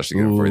magazine. I thought I should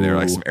get them for you. They were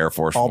like some Air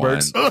Force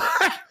Allbirds?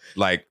 One,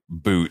 like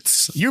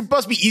boots. You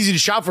must be easy to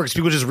shop for because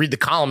people just read the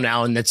column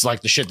now and it's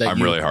like the shit that I'm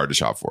you... really hard to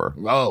shop for.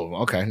 Oh,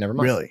 okay. Never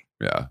mind. Really?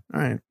 Yeah. All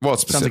right. Well,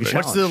 it's Sounds like a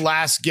specific. What's the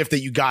last gift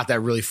that you got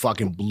that really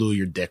fucking blew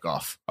your dick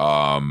off?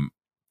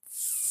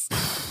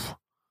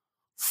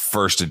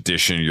 First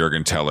edition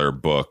Jürgen Teller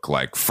book,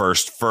 like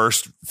first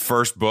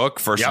book,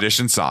 first Yep.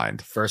 edition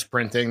signed. First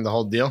printing, the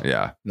whole deal?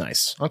 Yeah.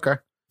 Nice. Okay.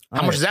 How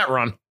All much right. does that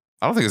run?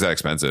 I don't think it's that You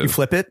expensive.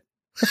 flip it?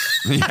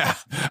 Yeah.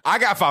 I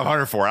got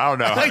 500 for it. I don't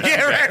know.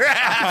 Yeah,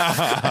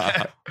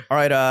 right. All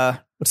right.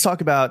 Let's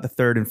talk about the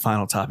third and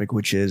final topic,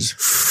 which is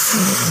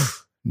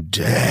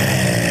Days.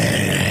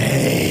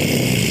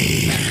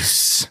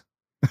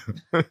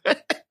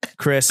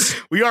 Chris.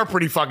 We are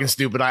pretty fucking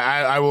stupid.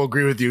 I will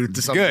agree with you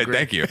to some Good, degree.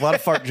 thank you. A lot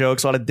of fart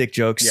jokes, a lot of dick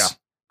jokes. Yeah.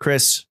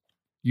 Chris,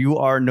 you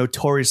are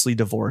notoriously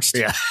divorced.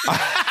 Yeah.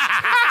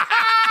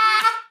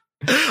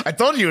 I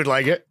told you would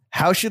like it.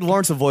 How should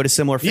Lawrence avoid a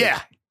similar fate?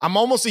 Yeah. I'm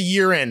almost a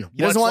year in.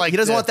 He doesn't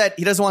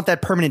want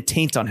that permanent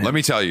taint on him. Let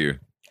me tell you,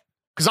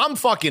 because I'm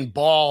fucking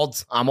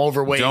bald. I'm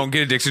overweight. don't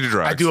get addicted to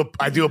drugs.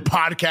 I do a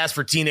podcast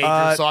for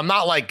teenagers, so I'm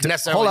not like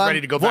necessarily Hold on.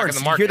 ready to go Lawrence, back in the did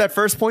you market. hear that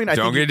first point?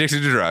 Don't get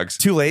addicted to drugs.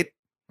 Too late.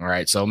 All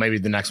right, so maybe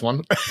the next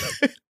one.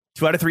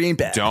 2 out of 3 ain't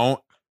bad. Don't.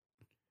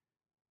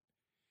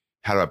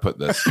 How do I put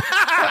this?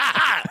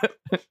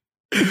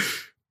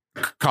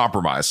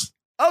 Compromise.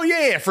 Oh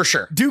yeah, for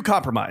sure. Do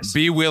compromise.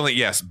 Be willing.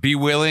 Yes, be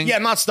willing. Yeah,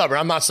 I'm not stubborn.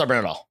 I'm not stubborn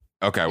at all.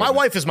 Okay. My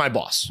wife is my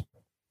boss.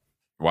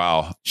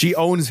 Wow. She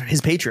owns his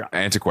Patreon.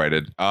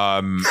 Antiquated.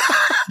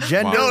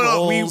 Gender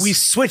No, roles. we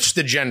switched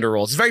the gender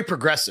roles. It's very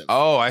progressive.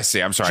 Oh, I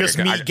see. I'm sorry. Just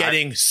me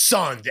getting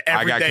sunned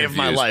every got day of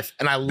my confused. life,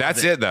 and I love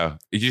That's it. it, though.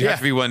 You just Yeah. have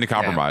to be willing to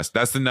compromise.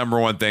 That's the number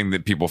one thing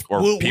that people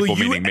Will you,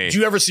 meaning me. do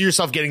you ever see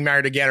yourself getting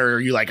married again, or are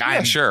you like,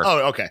 I'm sure.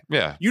 Oh, okay.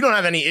 Yeah. You don't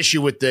have any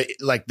issue with the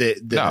No.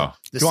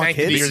 the You want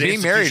sanctity kids? or the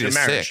Being married institution is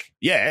of marriage. sick.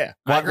 Yeah.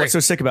 I agree. What's so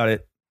sick about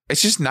it?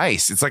 It's just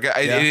nice. It's like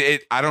Yeah.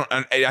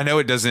 I know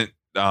it doesn't.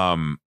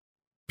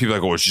 People are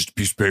like, oh, it's just a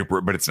piece of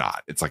paper, but it's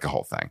not. It's like a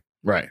whole thing.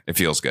 Right. It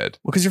feels good.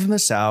 Well, because you're from the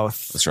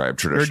South. That's right. I'm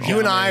traditional. You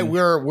and I,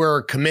 Gentlemen.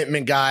 we're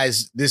commitment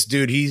guys. This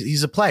dude,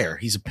 he's a player.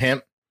 He's a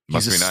pimp.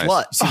 Must He's be a nice.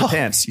 slut. You see the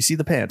pants. You see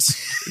the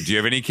pants. Do you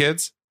have any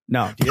kids?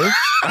 No. Do you?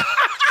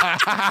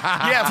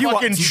 Yeah, you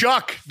fucking want-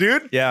 Chuck,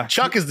 dude. Yeah.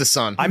 Chuck is the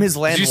son. I'm his Did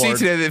landlord. you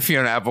see today that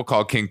Fiona Apple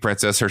called King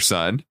Princess her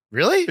son?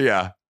 Really?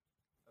 Yeah.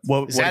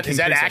 What Is did that King is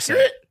that Princess say?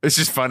 accurate? It's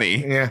just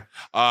funny. Yeah.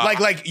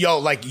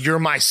 Like you're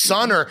my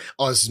son, or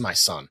this is my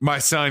son. My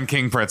son,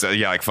 King Princess.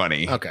 Yeah, like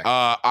funny. Okay.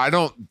 I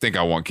don't think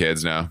I want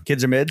kids now.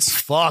 Kids are mids.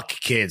 Fuck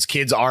kids.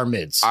 Kids are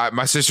mids.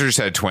 My sister just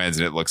had twins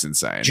and it looks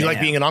insane. Do you like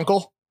Damn. being an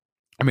uncle?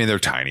 I mean, they're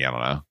tiny. I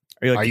don't know.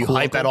 Are Are the you cool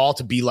hype uncle? at all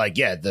to be like,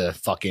 the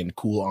fucking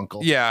cool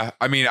uncle? Yeah.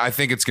 I mean, I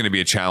think it's going to be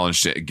a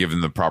challenge to give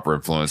them the proper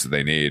influence that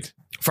they need.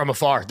 From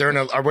afar. They're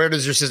in where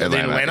does your sister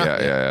live in Atlanta?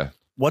 Yeah.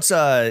 What's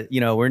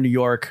we're in New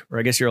York, or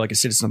I guess you're like a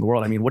citizen of the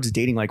world. I mean, what's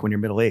dating like when you're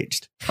middle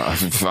aged?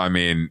 I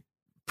mean,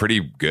 pretty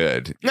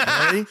good.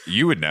 Really?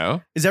 You would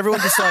know. Is everyone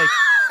just like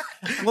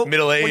well,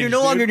 Middle-aged, when you're no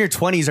dude. longer in your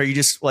 20s? Are you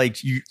just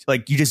like you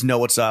just know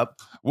what's up?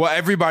 Well,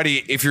 everybody,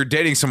 if you're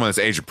dating someone that's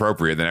age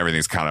appropriate, then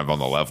everything's kind of on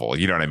the level.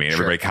 You know what I mean?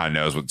 Sure. Everybody kind of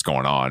knows what's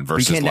going on You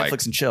versus can't like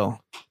Netflix and chill.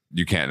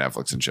 you can't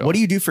Netflix and chill. What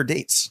do you do for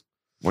dates?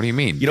 What do you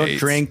mean? You don't dates?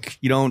 drink.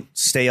 You don't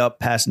stay up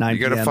past 9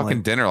 You go to p.m. fucking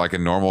like- dinner like a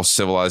normal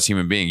civilized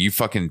human being. You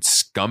fucking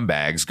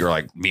scumbags go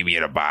like, meet me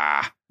at a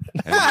bar.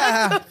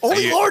 And,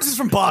 Only you- Lawrence is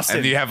from Boston.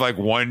 and you have like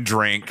one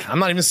drink. I'm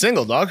not even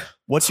single, dog.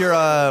 What's your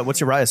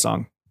Raya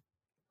song?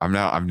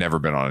 I've never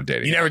been on a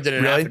dating. You never did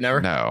an Really? app,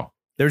 never? No.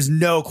 There's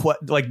no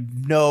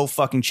no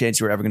fucking chance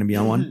you were ever going to be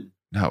on one.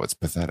 No, it's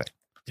pathetic.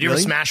 Did you ever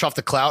Really? smash off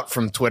the clout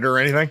from Twitter or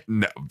anything?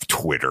 No.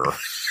 Twitter.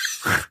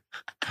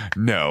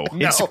 No.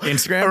 No.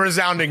 Instagram? A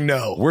resounding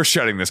no. We're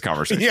shutting this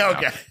conversation. Yeah, now.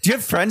 okay. Do you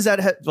have friends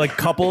that like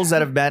couples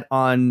that have met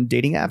on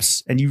dating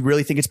apps, and you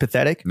really think it's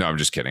pathetic? No, I'm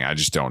just kidding. I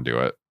just don't do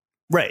it.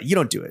 Right, you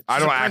don't do it. I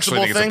It's don't a actually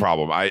principle think it's thing? a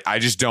problem. I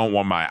just don't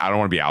want I don't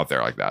want to be out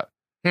there like that.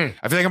 Hmm.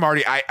 I feel like I'm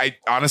already, I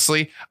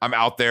honestly, I'm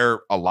out there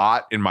a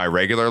lot in my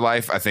regular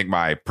life. I think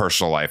my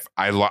personal life,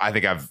 I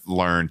think I've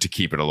learned to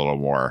keep it a little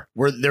more.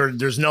 Where there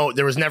was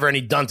never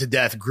any done to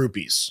death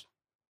groupies.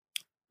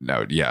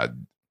 No, yeah.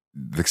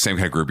 The same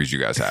kind of groupies you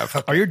guys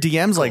have. Are your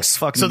DMs like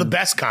fucking? So the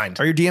best kind.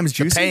 Are your DMs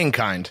The juicy? paying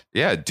kind.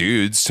 Yeah,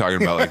 dudes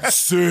talking about like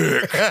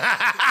sick.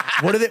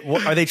 What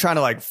are they trying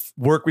to like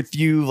work with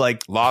you?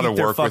 Like A lot keep of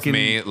their work fucking-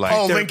 with me. Like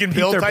Oh, their- Lincoln keep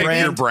Bill their type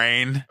brand. your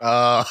brain.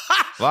 Uh,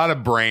 A lot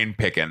of brain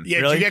picking. yeah,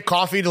 Really? do you get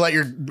coffee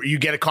to you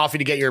get a coffee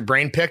to get your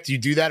brain picked? Do you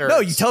do that? Or No,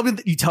 you tell them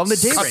the date Cut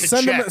rate. the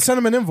Send check.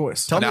 them an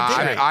invoice. Tell them No, the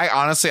date rate. I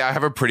honestly, I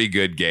have a pretty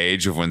good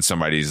gauge of when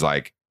somebody's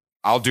like,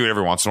 I'll do it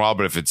every once in a while,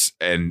 but if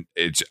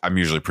I'm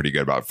usually pretty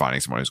good about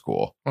finding someone who's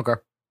cool. Okay.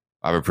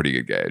 I have a pretty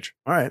good gauge.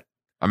 All right,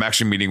 I'm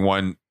actually meeting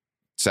one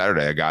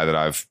Saturday, a guy that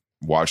I've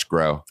watched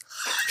grow.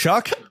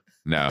 Chuck.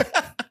 No,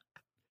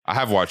 I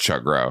have watched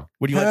Chuck grow.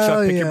 Would you let Hell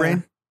Chuck pick yeah. your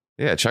brain?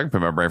 Yeah, Chuck can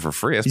pick my brain for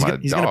free. That's He's my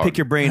gonna, he's dog. gonna pick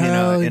your brain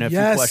Hell in a few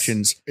yes.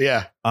 questions.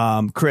 Yeah.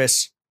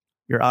 Chris,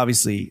 you're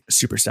obviously a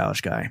super stylish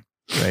guy,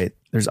 right?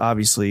 There's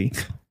obviously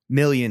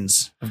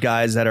millions of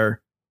guys that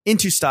are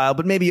into style,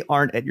 but maybe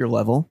aren't at your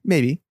level.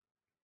 Maybe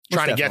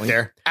Trying to get definitely.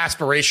 there.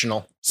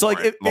 Aspirational. So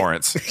like,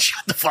 Lawrence.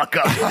 Shut the fuck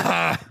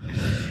up.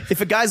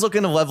 if a guy's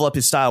looking to level up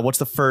his style, what's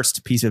the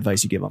first piece of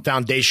advice you give him?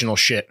 Foundational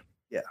shit.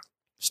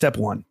 Step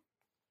one.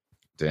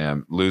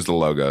 Damn, lose the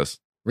logos.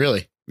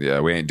 Really?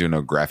 Yeah, we ain't doing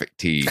no graphic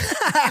tee.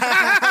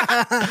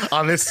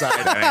 On this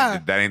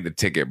side. that ain't the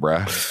ticket,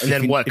 bruh. And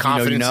then what? if you know, you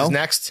Confidence know. is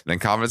next? Then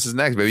confidence is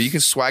next, baby. You can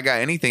swag out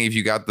anything if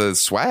you got the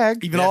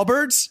swag. Even Yeah. all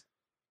birds?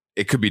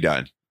 It could be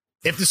done.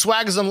 If the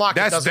swag is unlocked,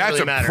 it That's doesn't that's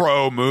really a matter.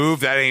 pro move.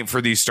 That ain't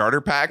for these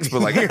starter packs,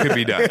 but like it could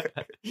be done.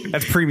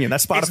 That's premium.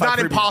 That's Spotify It's not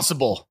premium.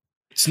 impossible.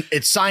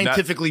 It's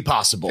scientifically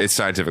possible. It's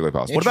scientifically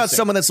possible. What about Interesting.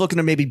 someone that's looking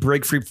to maybe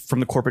break free from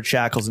the corporate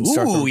shackles and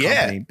start their own Ooh, yeah.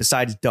 company?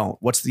 Besides, don't.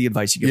 What's the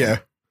advice you give? Yeah. them?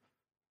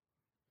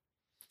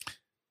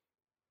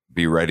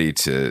 Be ready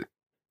to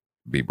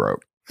be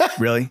broke.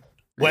 Really?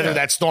 Weather Yeah.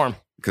 that storm.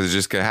 Because it's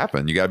just gonna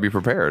happen. You got to be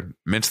prepared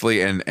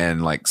mentally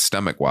and like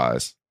stomach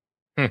wise.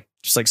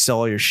 Just like sell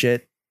all your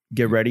shit.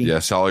 Get ready. Yeah,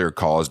 sell all your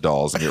cause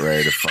dolls and get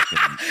ready to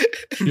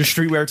fucking Your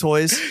streetwear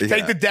toys.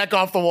 Take the deck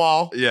off the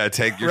wall. yeah.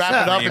 Take your Wrap it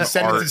up Supreme and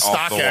send it to art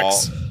off the StockX.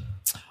 wall.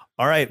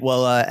 All right.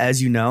 Well,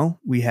 as you know,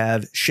 we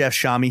have Chef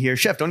Shami here.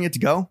 Chef, don't you have to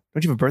go?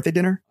 Don't you have a birthday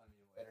dinner?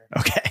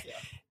 Okay.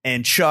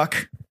 And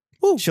Chuck,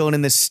 chilling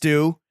in this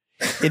stew.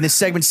 In this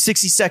segment,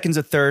 60 Seconds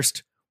of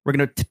Thirst, we're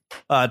going to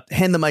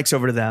hand the mics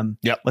over to them.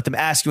 Yep. Let them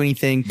ask you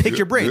anything. Pick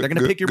your brain. They're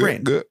going to pick your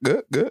brain. Good.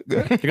 They're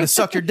going to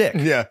suck your dick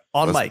Yeah.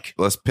 on Let's, mic.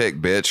 let's pick,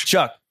 bitch.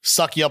 Chuck,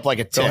 Suck you up like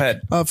a tick. go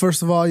ahead.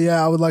 First of all,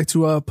 yeah, I would like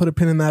to put a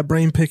pin in that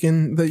brain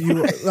picking that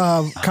you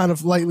kind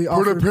of lightly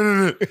offered.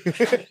 in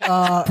it.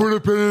 Put a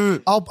pin in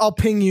it. I'll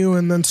ping you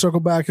and then circle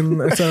back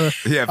and etc.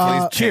 Yeah, please.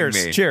 ping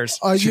Cheers. me. Cheers.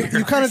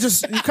 You kind of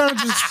just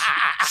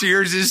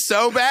Cheers is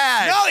so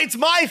bad. No, it's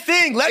my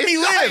thing. Let me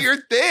It's not live. your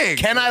thing.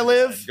 Can I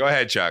live? Go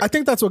ahead, Chuck. I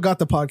think that's what got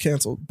the pod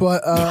canceled.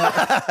 But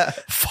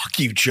Fuck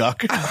you,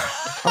 Chuck.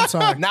 I'm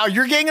sorry. Now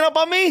you're ganging up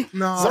on me?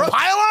 No. Is it a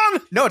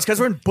pile-on? No, it's because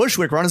we're in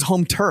Bushwick. We're on his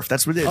home turf.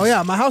 That's what it is. Oh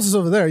yeah, my house is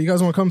over there. You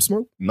guys want to come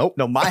smoke? Nope.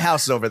 No, my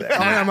house is over there.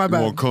 Oh yeah, my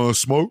bad. come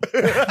smoke?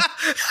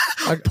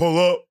 Pull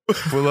up.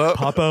 Pull up.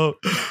 Pop out.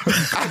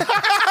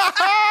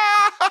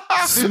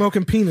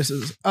 Smoking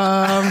penises.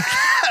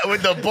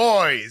 With the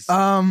boys.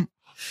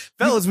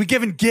 Fellas, we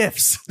giving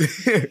gifts.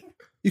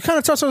 You kind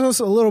of touched on this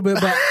a little bit,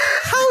 but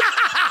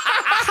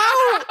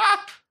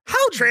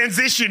how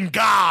Transition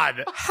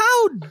God.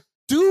 how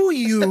do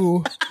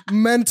you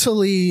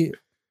mentally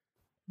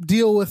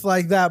deal with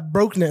like that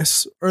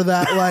brokenness or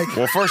that like?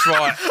 Well, first of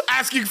all,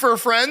 Asking for a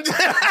friend. No,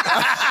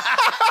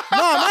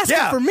 I'm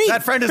asking for me.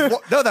 That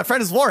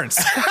friend is Lawrence.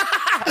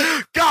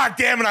 God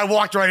damn it. I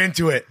walked right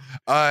into it.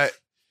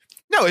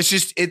 no, it's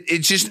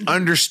just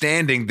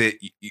understanding that.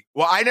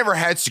 Well, I never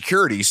had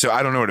security, so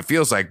I don't know what it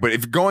feels like. But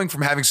if going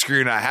from having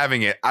security to not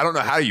having it, I don't know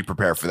how you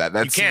prepare for that.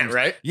 You can't,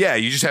 right? Yeah,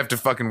 you just have to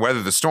fucking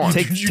weather the storm.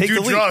 Take You the do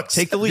lead. drugs.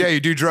 Take the lead. Yeah,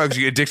 you do drugs.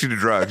 You get addicted to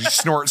drugs. You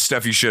snort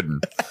stuff you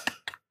shouldn't.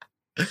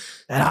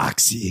 That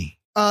oxy.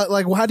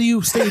 Like, how do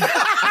you stay?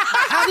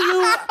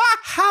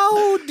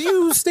 How do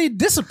you stay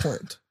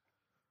disciplined?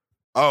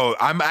 Oh,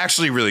 I'm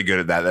actually really good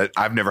at that.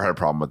 I've never had a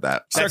problem with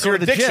that. That's Start your going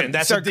to the addiction. gym.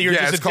 That's Start- you're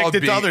just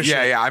addicted to other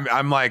shit. Yeah.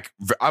 I'm like,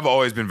 I've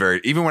always been very,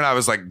 even when I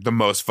was like the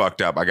most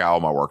fucked up, I got all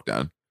my work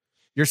done.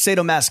 You're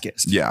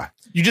sadomasochist. Yeah,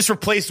 You just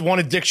replaced one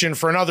addiction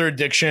for another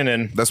addiction,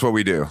 and that's what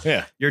we do.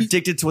 yeah. You're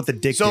addicted to what the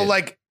dick So did.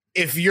 like,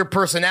 if your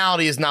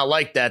personality is not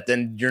like that,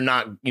 then you're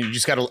not. You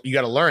just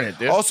gotta learn it,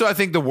 dude. Also, I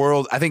think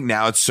I think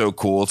now it's so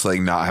cool to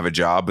like not have a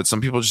job, but some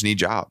people just need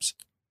jobs.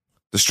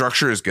 The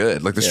structure is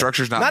good. Like the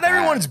structure's not Not bad.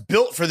 everyone's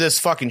built for this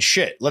fucking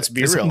shit. Let's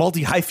be It's real.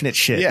 multi-hyphenate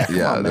shit. Yeah. Come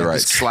Yeah, on, they're man.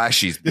 right.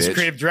 Slashies, This bitch.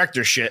 creative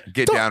director shit.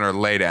 Get down or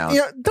lay down.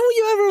 Yeah, don't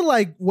you ever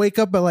like wake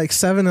up at like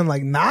 7 and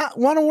like not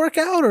want to work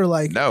out or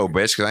like? No,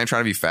 bitch, because I ain't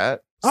trying to be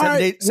fat. All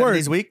right, 7 word.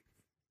 days a week.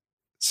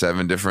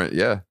 7 different,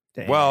 yeah.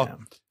 Damn. Well,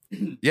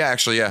 yeah,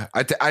 actually, yeah.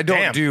 I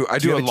Damn. do Do you a have a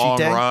cheat long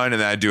day? run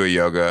and then I do a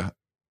yoga.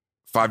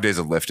 5 days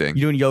of lifting.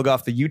 you doing yoga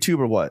off the YouTube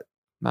or what?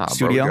 Nah,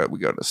 studio? bro, we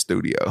go to the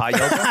studio. Hot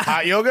yoga.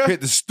 Hot yoga.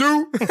 Hit the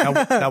stew.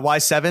 Now why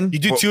 7? You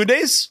do Well- 2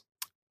 days.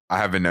 I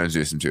have been known to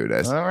do some 2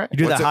 days. All right. You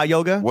do What's the it- hot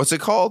yoga. What's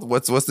it called?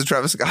 What's the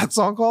Travis Scott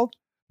song called?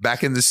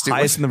 Back in the stew.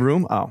 Highest in the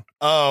room. Oh,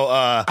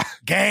 Oh,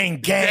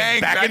 gang,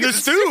 back in the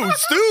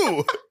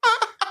stew.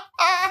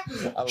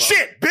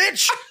 Shit,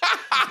 bitch.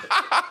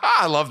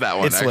 I love that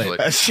one. It's lit. actually,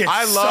 That shit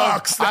I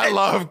sucks.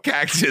 love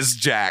Cactus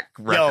Jack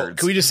Yo, records.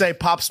 can we just say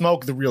Pop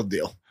Smoke, the real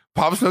deal?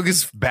 Pop Smoke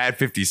is bad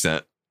 50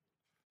 Cent.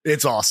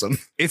 It's awesome.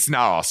 It's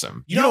not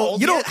awesome. You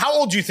don't. How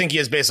old do you think he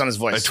is based on his A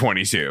voice?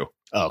 22.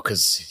 Oh,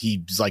 because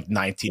he's like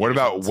 19. What years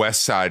about old.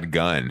 West Side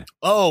Gun?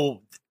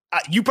 Oh,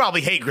 you probably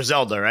hate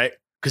Griselda, right?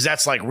 Because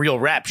that's like real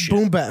rap shit.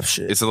 Boom bap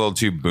shit. It's a little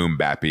too boom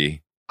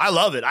bappy. I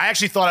love it. I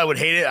actually thought I would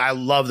hate it. I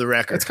love the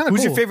record. It's kind of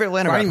who's cool. your favorite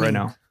Atlanta rapper Grimy.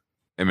 right now?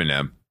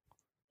 Eminem.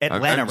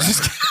 Atlanta I'm rapper.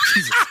 just-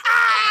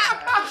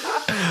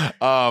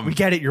 We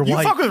get it. You're You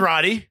white. fuck with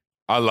Roddy.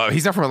 I love.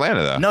 He's not from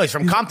Atlanta though. No, he's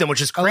from Compton,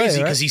 which is crazy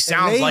LA, right? because he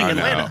sounds LA? like I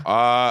know.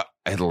 Atlanta.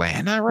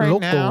 Atlanta right Local.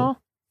 now.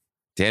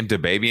 Damn,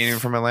 DaBaby ain't even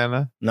from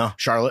Atlanta. No,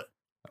 Charlotte.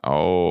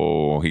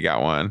 Oh, he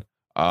got one.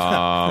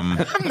 I'm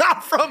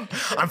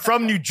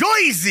from New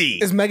Jersey.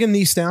 Is Megan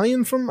Thee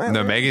Stallion from? No,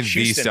 Atlanta? Megan Thee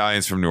Houston.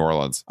 Stallion's from New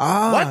Orleans.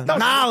 Ah, What? No,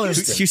 knowledge.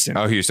 Houston. Houston.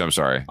 Oh, Houston. I'm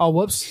sorry. Oh,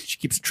 whoops. She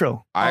keeps it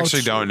true. I Oh,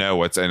 actually true. don't know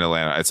what's in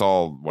Atlanta. It's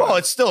all Well,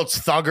 it's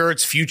Thugger,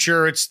 it's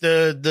Future, it's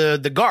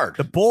the guard.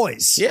 The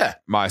boys. Yeah,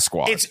 my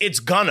squad. it's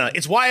Gunna,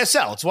 it's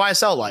YSL, it's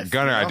YSL life.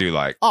 Gunner. you know? I do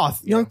like. Oh,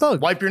 Young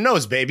Thug. Wipe your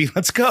nose, baby.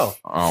 Let's go.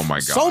 Oh my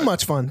god. So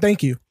much fun.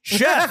 Thank you.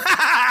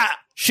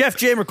 Chef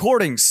Jam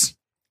Recordings.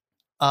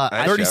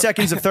 I 30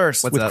 seconds of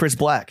thirst What's with up? Chris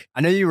Black.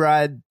 know you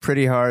ride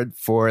pretty hard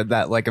for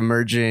that like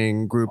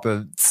emerging group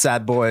of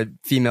sad boy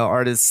female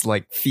artists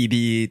like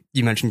Phoebe.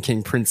 You mentioned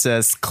King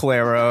Princess,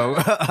 Claro,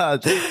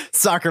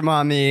 Soccer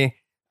Mommy.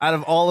 Out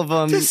of all of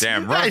them,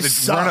 Damn,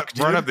 guys run up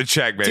suck, the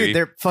check, baby. dude,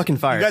 they're fucking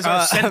fire. You guys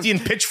are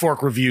sentient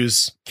pitchfork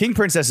reviews. King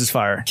Princess is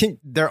fire.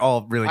 They're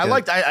all really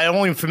good. I'm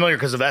only familiar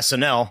because of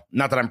SNL.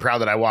 Not that I'm proud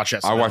that I watch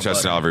SNL. I watch but-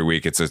 SNL every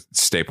week. It's a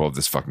staple of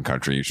this fucking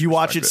country. You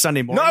watch it respect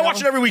Sunday morning? No, I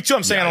watch it every week too.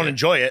 I'm saying Yeah, I don't yeah.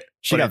 enjoy it.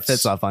 She but got it's-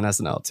 fits off on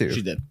SNL too.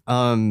 She did.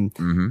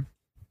 Mhm.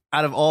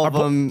 Out of all of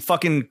them,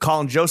 Fucking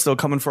Colin Jost, though,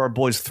 coming for our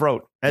boy's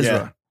throat.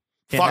 Ezra.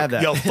 Can't have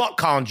that. Fuck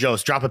Colin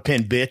Jost. Drop a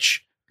pin, bitch.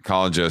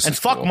 Colin Jost. And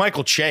fuck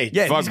Michael Che.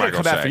 Yeah, Fuck he's going to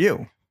Michael come out Che. for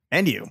you.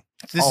 And you.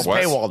 This is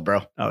what? paywalled, bro.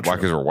 Oh, Why? true.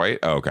 Because we're white?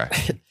 Oh, okay.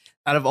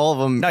 out of all of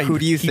them, No, who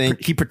do you he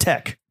think? He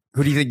protect.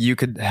 Who do you think you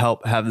could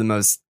help have the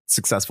most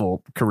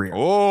successful career?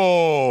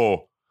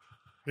 Oh.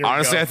 Here we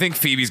Honestly, go. I think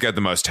Phoebe's got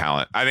the most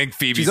talent. I think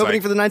Phoebe's She's opening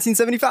like, for the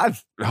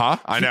 1975. huh?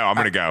 I know. I'm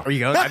gonna go. Are you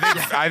going?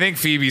 I think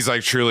Phoebe's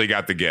like truly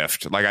got the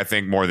gift. Like I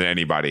think more than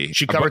anybody.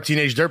 She covered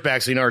Teenage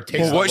Dirtbag, so you know her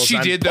taste. Well, what levels she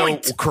on did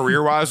point. though,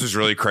 career wise, was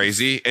really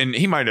crazy. And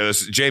he might know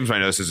this. James might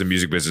know this as a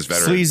music business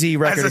veteran. Sleazy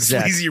record As a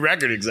exec. sleazy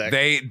record exec.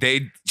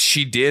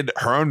 She did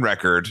her own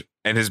record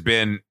and has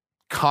been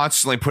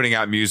constantly putting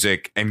out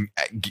music and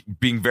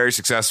being very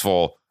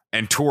successful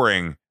and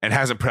touring and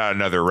hasn't put out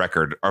another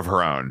record of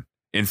her own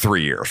in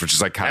 3 years, which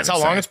is like kind That's of how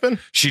insane. long it's been.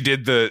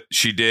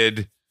 She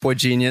did Boy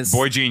Genius.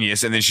 Boy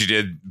Genius, and then she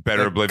did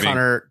Better Oblivion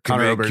Connor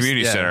Oberst,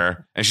 Community yeah.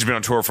 Center, and she's been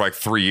on tour for like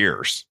 3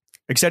 years.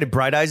 Excited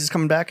Bright Eyes is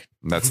coming back.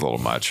 That's a little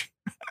much.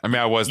 I mean,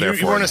 I was there.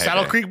 You weren't a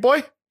Saddle Creek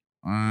boy.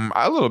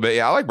 A little bit,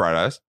 yeah. I like Bright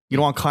Eyes. You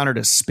don't want Connor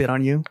to spit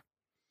on you?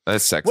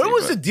 That's sexy. What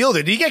was the but deal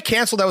there? Did he get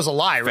canceled? That was a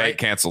lie, fake right?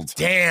 canceled?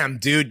 Damn,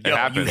 dude. Yo, you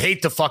happens.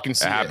 hate to fucking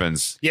see It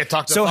happens. Yeah,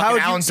 talk to So how fucking would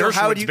you- Alan so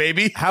how would Dershowitz, you-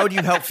 baby. How would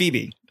you help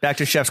Phoebe? Back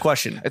to Chef's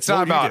question. It's What not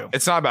would you about. do?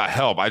 It's not about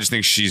help. I just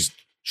think she's.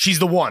 She's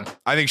the one.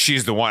 I think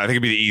she's the one. I think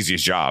it'd be the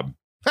easiest job.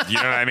 You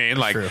know what I mean?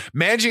 Like True.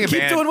 managing a Keep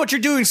band. doing what you're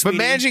doing, But sweetie.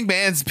 managing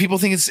bands, people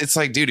think it's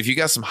like, dude, if you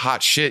got some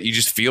hot shit, you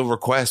just field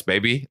requests,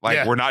 baby. Like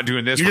Yeah. we're not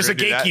doing this. You're we're just a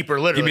gonna do that. gatekeeper,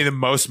 Give literally. me the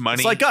most money.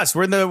 It's like us.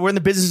 We're in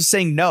the business of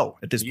saying no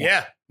at this point.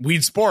 Yeah,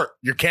 weed sport.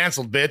 You're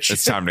canceled, bitch.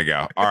 It's time to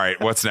go. All right,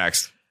 what's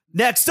next?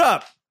 Next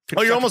up.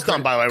 Oh, you're almost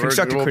done, by the way.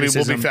 Constructive We'll be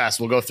criticism. fast.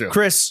 We'll go through.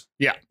 Chris.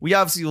 Yeah. We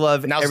obviously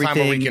love Now's the time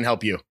everything where we can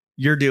help you.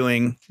 you're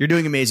doing. You're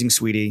doing amazing,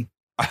 sweetie.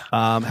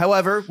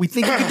 However, we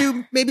think you could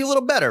do maybe a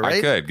little better, I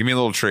right? could give me a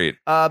little treat.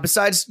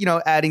 Besides,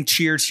 adding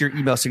cheers to your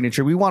email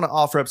signature, we want to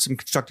offer up some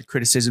constructive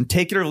criticism.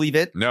 Take it or leave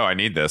it. No, I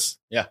need this.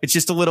 It's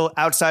just a little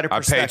outsider I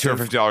pay perspective.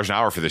 $250 an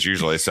hour for this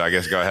usually, so I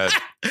guess go ahead.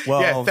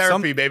 Well, Yeah,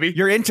 therapy, baby.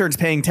 Your intern's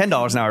paying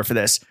 $10 an hour for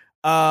this.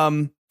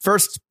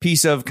 First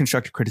piece of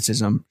constructive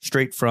criticism,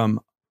 straight from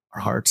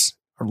our hearts,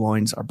 our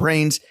loins, our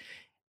brains.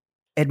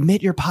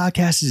 Admit your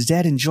podcast is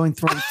dead and join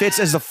Throwing Fits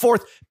as the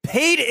fourth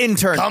paid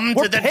intern. Come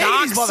We're to the paying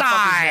dark these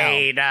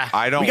motherfuckers now. side.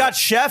 I don't. We got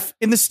Chef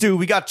in the stew.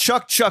 We got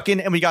Chuck chucking,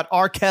 and we got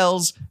R.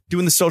 Kells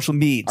doing the social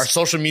medias. Our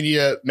social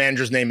media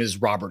manager's name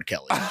is Robert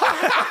Kelly.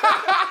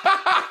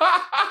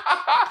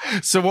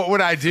 So what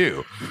would I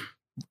do?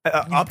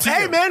 Up to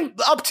Hey, you. man,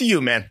 up to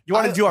you, man. You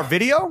want to do our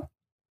video?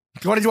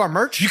 You want to do our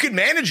merch? You could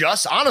manage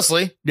us,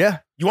 honestly. Yeah.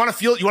 You want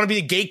to be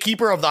the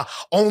gatekeeper of the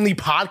only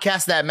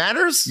podcast that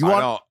matters? You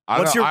want? I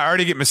what's don't. your- I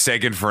already get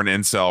mistaken for an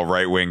incel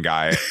right wing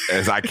guy,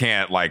 as I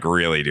can't like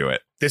really do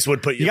it. This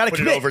would put You got to put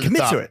it commit. over the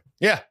Commit top. to it.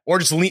 Yeah, or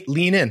just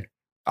lean in.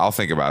 I'll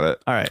think about it.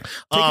 All right.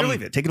 Take it or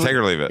leave it. Take it or Take leave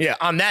or leave it. Yeah.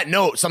 On that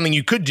note, something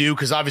you could do,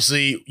 because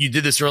obviously you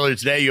did this earlier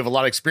today. You have a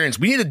lot of experience.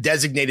 We need a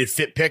designated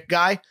fit pick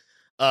guy,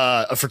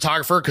 a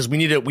photographer, because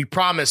we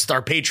promised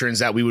our patrons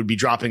that we would be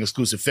dropping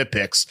exclusive fit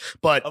picks.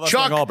 But Of us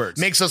Chuck wearing Allbirds.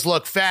 makes us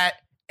look fat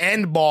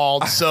and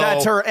bald. So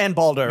That's her and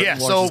Balder. yeah.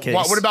 in So Lawrence's case.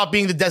 what about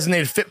being the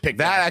designated fit pick?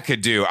 That guy? I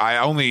could do.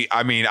 I'm only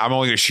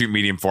going to shoot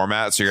medium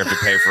format, so you're going to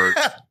have to pay for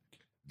for the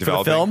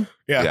developing. film?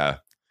 Yeah.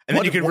 And then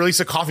What- you could release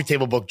a coffee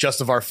table book just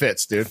of our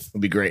fits, dude.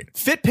 It'd be great.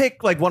 Fit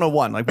pick like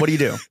 101. Like, what do you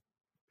do?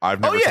 I've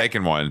never yeah.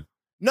 taken one.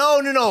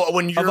 No.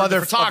 When you're other- the of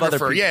other photographer,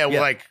 people. yeah,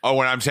 Yeah. like Oh,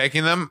 when I'm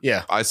taking them,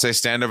 yeah. I'd say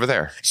stand over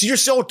there. So you're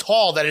so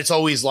tall that it's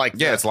always like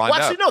Yeah, it's lined well,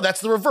 actually, up. no,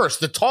 that's the reverse.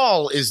 The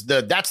tall is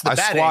that's the I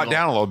bad squat angle.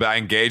 down a little bit. I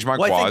engage my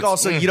Well, I quads. think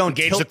also you don't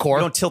Engage tilt the core.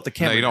 You don't tilt the No,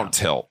 camera. you don't down.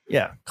 tilt.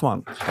 Yeah, come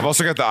on. I've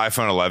also got the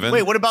iPhone 11.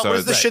 Wait, what about so what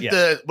is the it's- shit?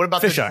 yeah. What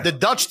about Fisheye. the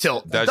Dutch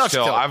tilt? The Dutch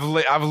tilt.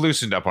 I've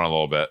loosened up on it a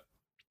little bit,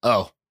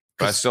 Oh,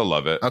 but I still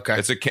love it. Okay.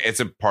 it's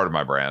a part of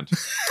my brand.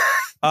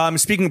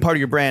 Speaking of part of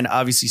your brand,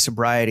 obviously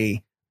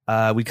sobriety.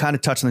 We kind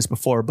of touched on this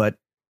before, but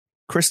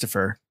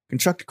Christopher,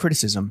 constructive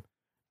criticism,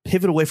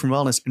 pivot away from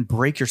wellness and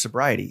break your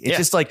sobriety. It's Yeah.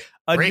 just like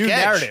a Break new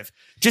edge. narrative.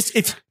 Just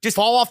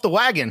fall off the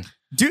wagon.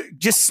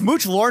 just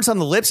smooch Lawrence on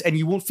the lips and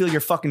you won't feel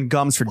your fucking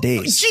gums for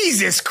days.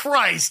 Jesus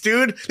Christ,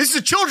 dude! This is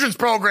a children's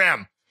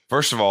program.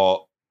 First of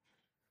all,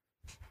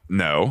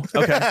 no.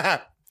 Okay.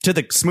 To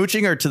the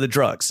smooching or to the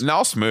drugs? No,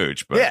 I'll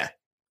smooch, but Yeah,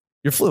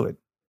 You're fluid.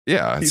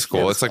 yeah, it's He's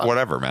cool. fun. It's like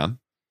whatever, man.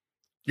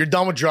 you're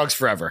done with drugs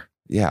forever.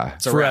 Yeah,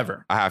 It's a wrap.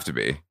 Forever. I have to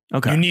be.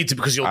 Okay. You need to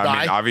because you'll I die.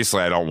 mean,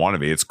 obviously, I don't want to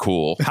be. It's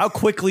cool. How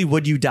quickly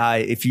would you die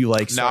if you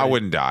like? No, I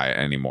wouldn't die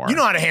anymore. You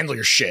know how to handle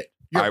your shit.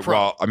 You're a pro.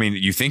 Well, I mean,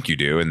 you think you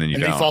do, and then you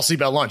and don't. then you fall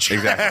asleep at lunch.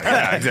 Exactly.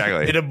 Yeah,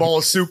 exactly. Eat a bowl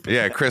of soup.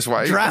 Yeah, Chris,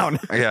 why? Drown.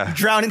 Yeah,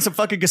 Drown in some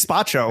fucking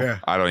gazpacho. Yeah.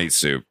 I don't eat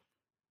soup.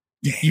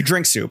 You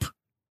drink soup.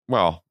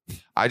 Well,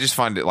 I just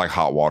find it like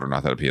hot water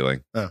not that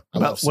appealing.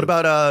 What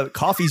about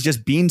coffee's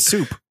just bean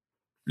soup?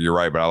 You're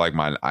right, but I like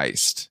mine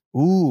iced.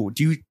 Ooh,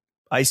 do you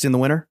iced in the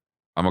winter?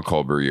 I'm a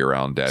cold brew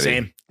year-round daddy.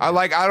 Same. I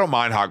don't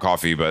mind hot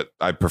coffee, but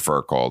I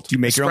prefer cold. Do you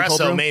make your own cold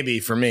espresso brew? maybe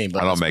for me, but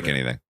I don't that's make about it.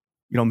 anything.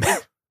 You don't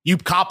make. You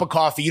cop a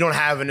coffee. You don't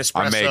have an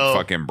espresso. I make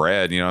fucking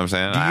bread. You know what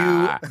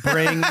I'm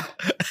saying?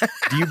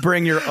 Do you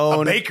bring your a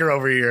own? baker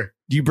over here.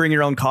 Do you bring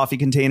your own coffee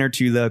container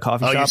to the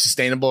coffee Oh, shop? you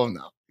sustainable?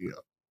 No. Yeah.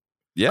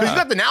 Yeah. But he's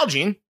got the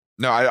Nalgene.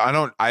 No, I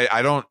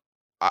don't.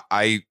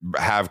 I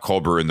have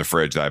cold brew in the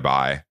fridge that I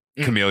buy.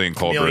 Chameleon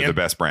cold brew, Chameleon. the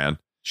best brand.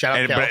 Shout out,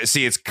 And, Kel. but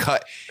see, it's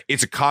cut.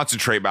 It's a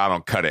concentrate, but I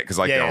don't cut it because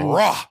like Yeah, they're yeah.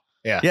 raw.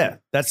 Yeah,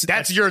 that's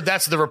That's the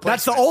replacement.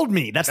 that's the old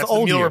me. That's the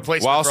old meal you.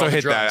 replacement. Well, I for also all the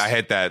hit that. drugs. I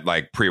hit that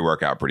like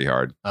pre-workout pretty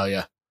hard. Oh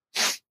yeah.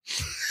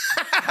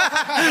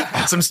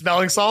 Some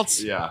smelling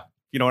salts. Yeah.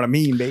 You know what I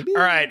mean, baby?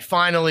 All right,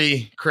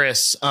 finally,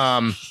 Chris.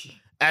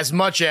 As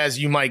much as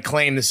you might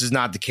claim this is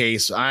not the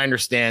case, I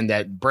understand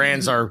that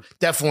brands are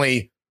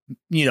definitely,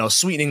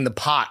 sweetening the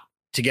pot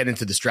to get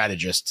into the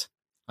strategist.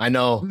 I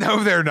know.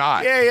 No, they're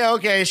not. Yeah,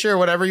 okay, sure,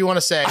 whatever you want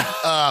to say.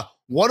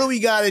 What do we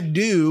got to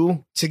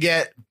do to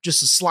get just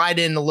to slide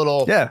in a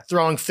little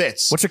throwing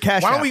fits? What's your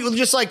cash Why app? don't we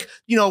just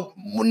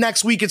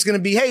next week it's going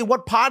to be, hey,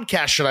 what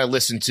podcast should I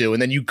listen to? And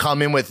then you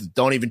come in with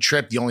Don't Even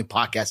Trip, the only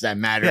podcast that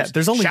matters. Yeah,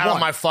 there's only Shout out one.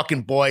 my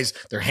fucking boys.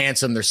 They're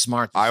handsome. They're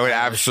smart. I would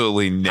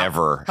absolutely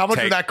never. How much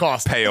take would that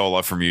cost?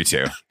 payola from you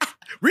two.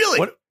 Really?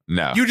 What?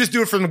 No. You just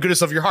do it from the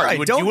goodness of your heart. Right,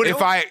 You would,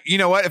 If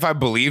I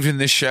believed in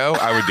this show,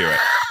 I would do it.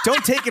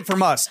 Don't take it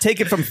from us. Take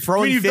it from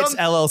Throwing you've Fits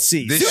done-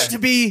 LLC. This- Soon to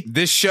be.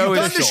 This show You've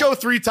done is the show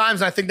 3 times,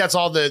 and I think that's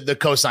all the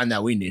cosign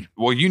that we need.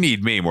 well. You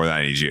need me more than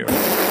I need you. So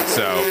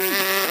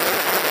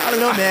I don't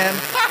know, man.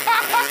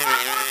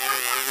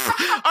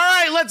 All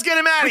right, let's get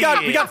him out of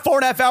here. We got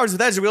 4.5 hours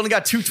with Ezra. We only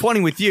got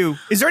 2:20 with you.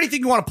 Is there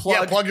anything you want to plug,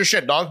 Yeah, plug your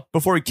shit, dog.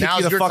 before we kick Now's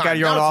you the your fuck time. out of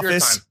your own Now's your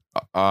office? time.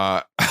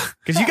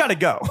 Because you got to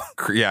go.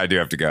 yeah, I do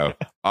have to go.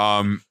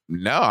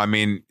 No, I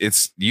mean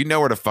it's you know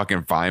where to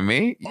fucking find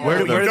me. Where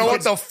do you know the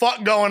what the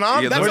fuck going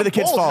on? Yeah, That's where do a the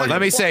kids poll. follow That's you?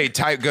 Let me a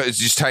poll. say,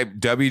 just type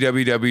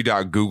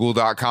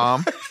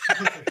www.google.com.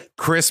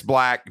 Chris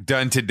Black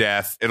done to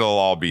death. It'll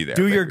all be there.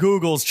 Do your baby.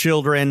 Googles,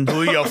 children.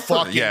 Do your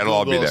fucking Yeah, it'll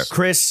all be Googles. there.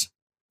 Chris,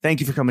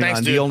 thank you for coming Thanks,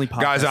 on. dude. The only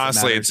podcast Guys, that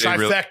honestly, matters.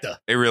 Trifecta.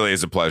 it really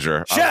is a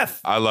pleasure.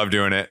 Chef! I love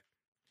doing it.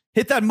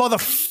 Hit that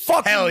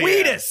motherfucking Hell yeah.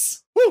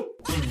 Wheatus. Woo.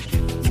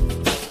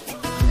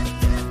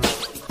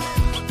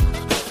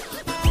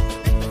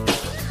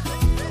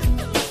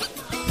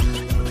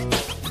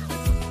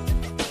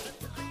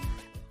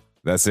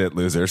 That's it,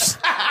 losers.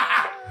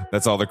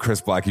 That's all the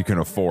Chris Black you can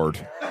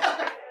afford.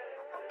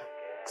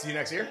 See you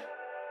next year.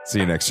 See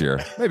you next year.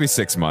 Maybe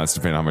 6 months,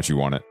 depending on how much you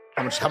want it.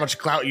 How much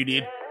clout you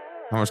need?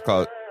 How much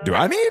clout do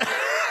I need?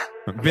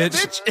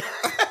 Bitch.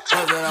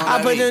 I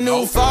put the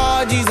new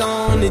 4Gs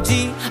on the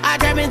G. I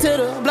trap into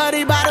the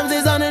bloody bottoms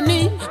is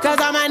underneath. Cause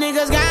all my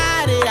niggas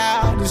got it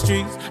out the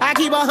streets. I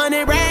keep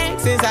 100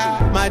 racks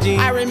inside my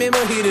jeans. I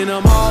remember hitting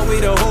them all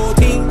with the whole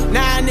team.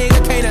 Now a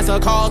nigga can't answer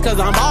calls cause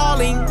I'm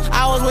balling.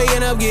 I was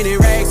waking up getting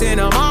racks in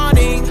the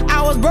morning.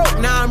 I was broke,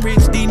 now I'm rich,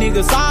 these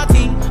niggas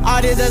salty.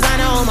 All this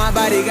designer on my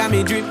body got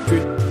me drip,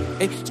 drip.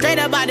 Hey, straight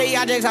up out the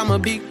objects, I'm a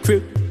big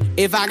crip.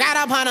 If I got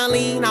up on a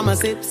lean, I'ma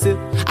sip, sip.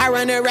 I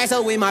run the racks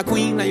up with my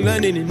queen, like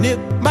London and Nip.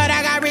 But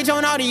I got rich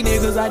on all these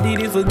niggas, I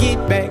didn't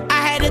forget back.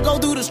 I had to go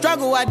through the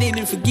struggle, I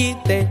didn't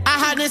forget that. I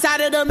hopped inside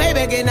of the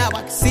Maybach and now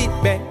I can sit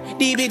back.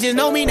 These bitches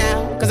know me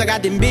now, cause I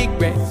got them big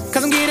racks.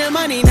 Cause I'm getting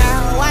money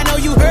now, I know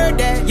you heard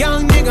that.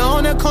 Young nigga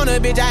on the corner,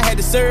 bitch, I had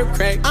to serve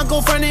crack.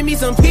 Uncle fronted me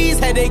some peas,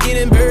 had to get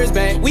them birds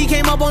back. We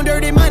came up on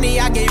dirty money,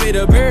 I gave it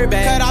a bird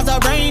back. Cut off the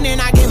brain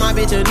and I gave my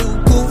bitch a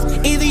new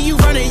coupe. Either you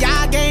running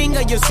y'all gang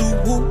or you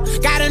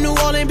Subaru. Got a New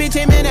Orleans bitch,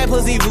 and man, that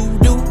pussy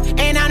voodoo.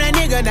 And I'm that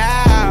nigga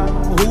now,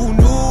 who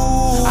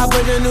knew? I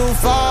put the new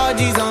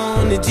 4Gs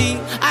on the G.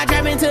 I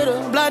trap into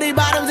the bloody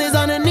bottoms is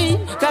underneath.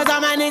 Cause all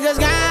my niggas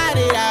got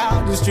it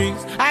out the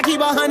streets. I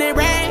keep 100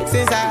 racks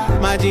inside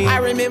my jeans. I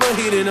remember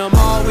hitting them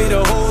all with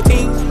the whole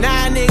team.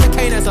 Now a nigga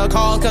can't answer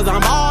calls cause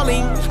I'm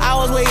balling. I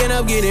was waking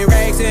up getting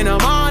racks in the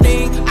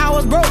morning. I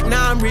was broke,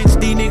 now I'm rich,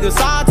 these niggas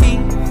salty.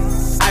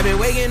 I've been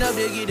waking up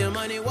to get the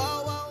money, whoa.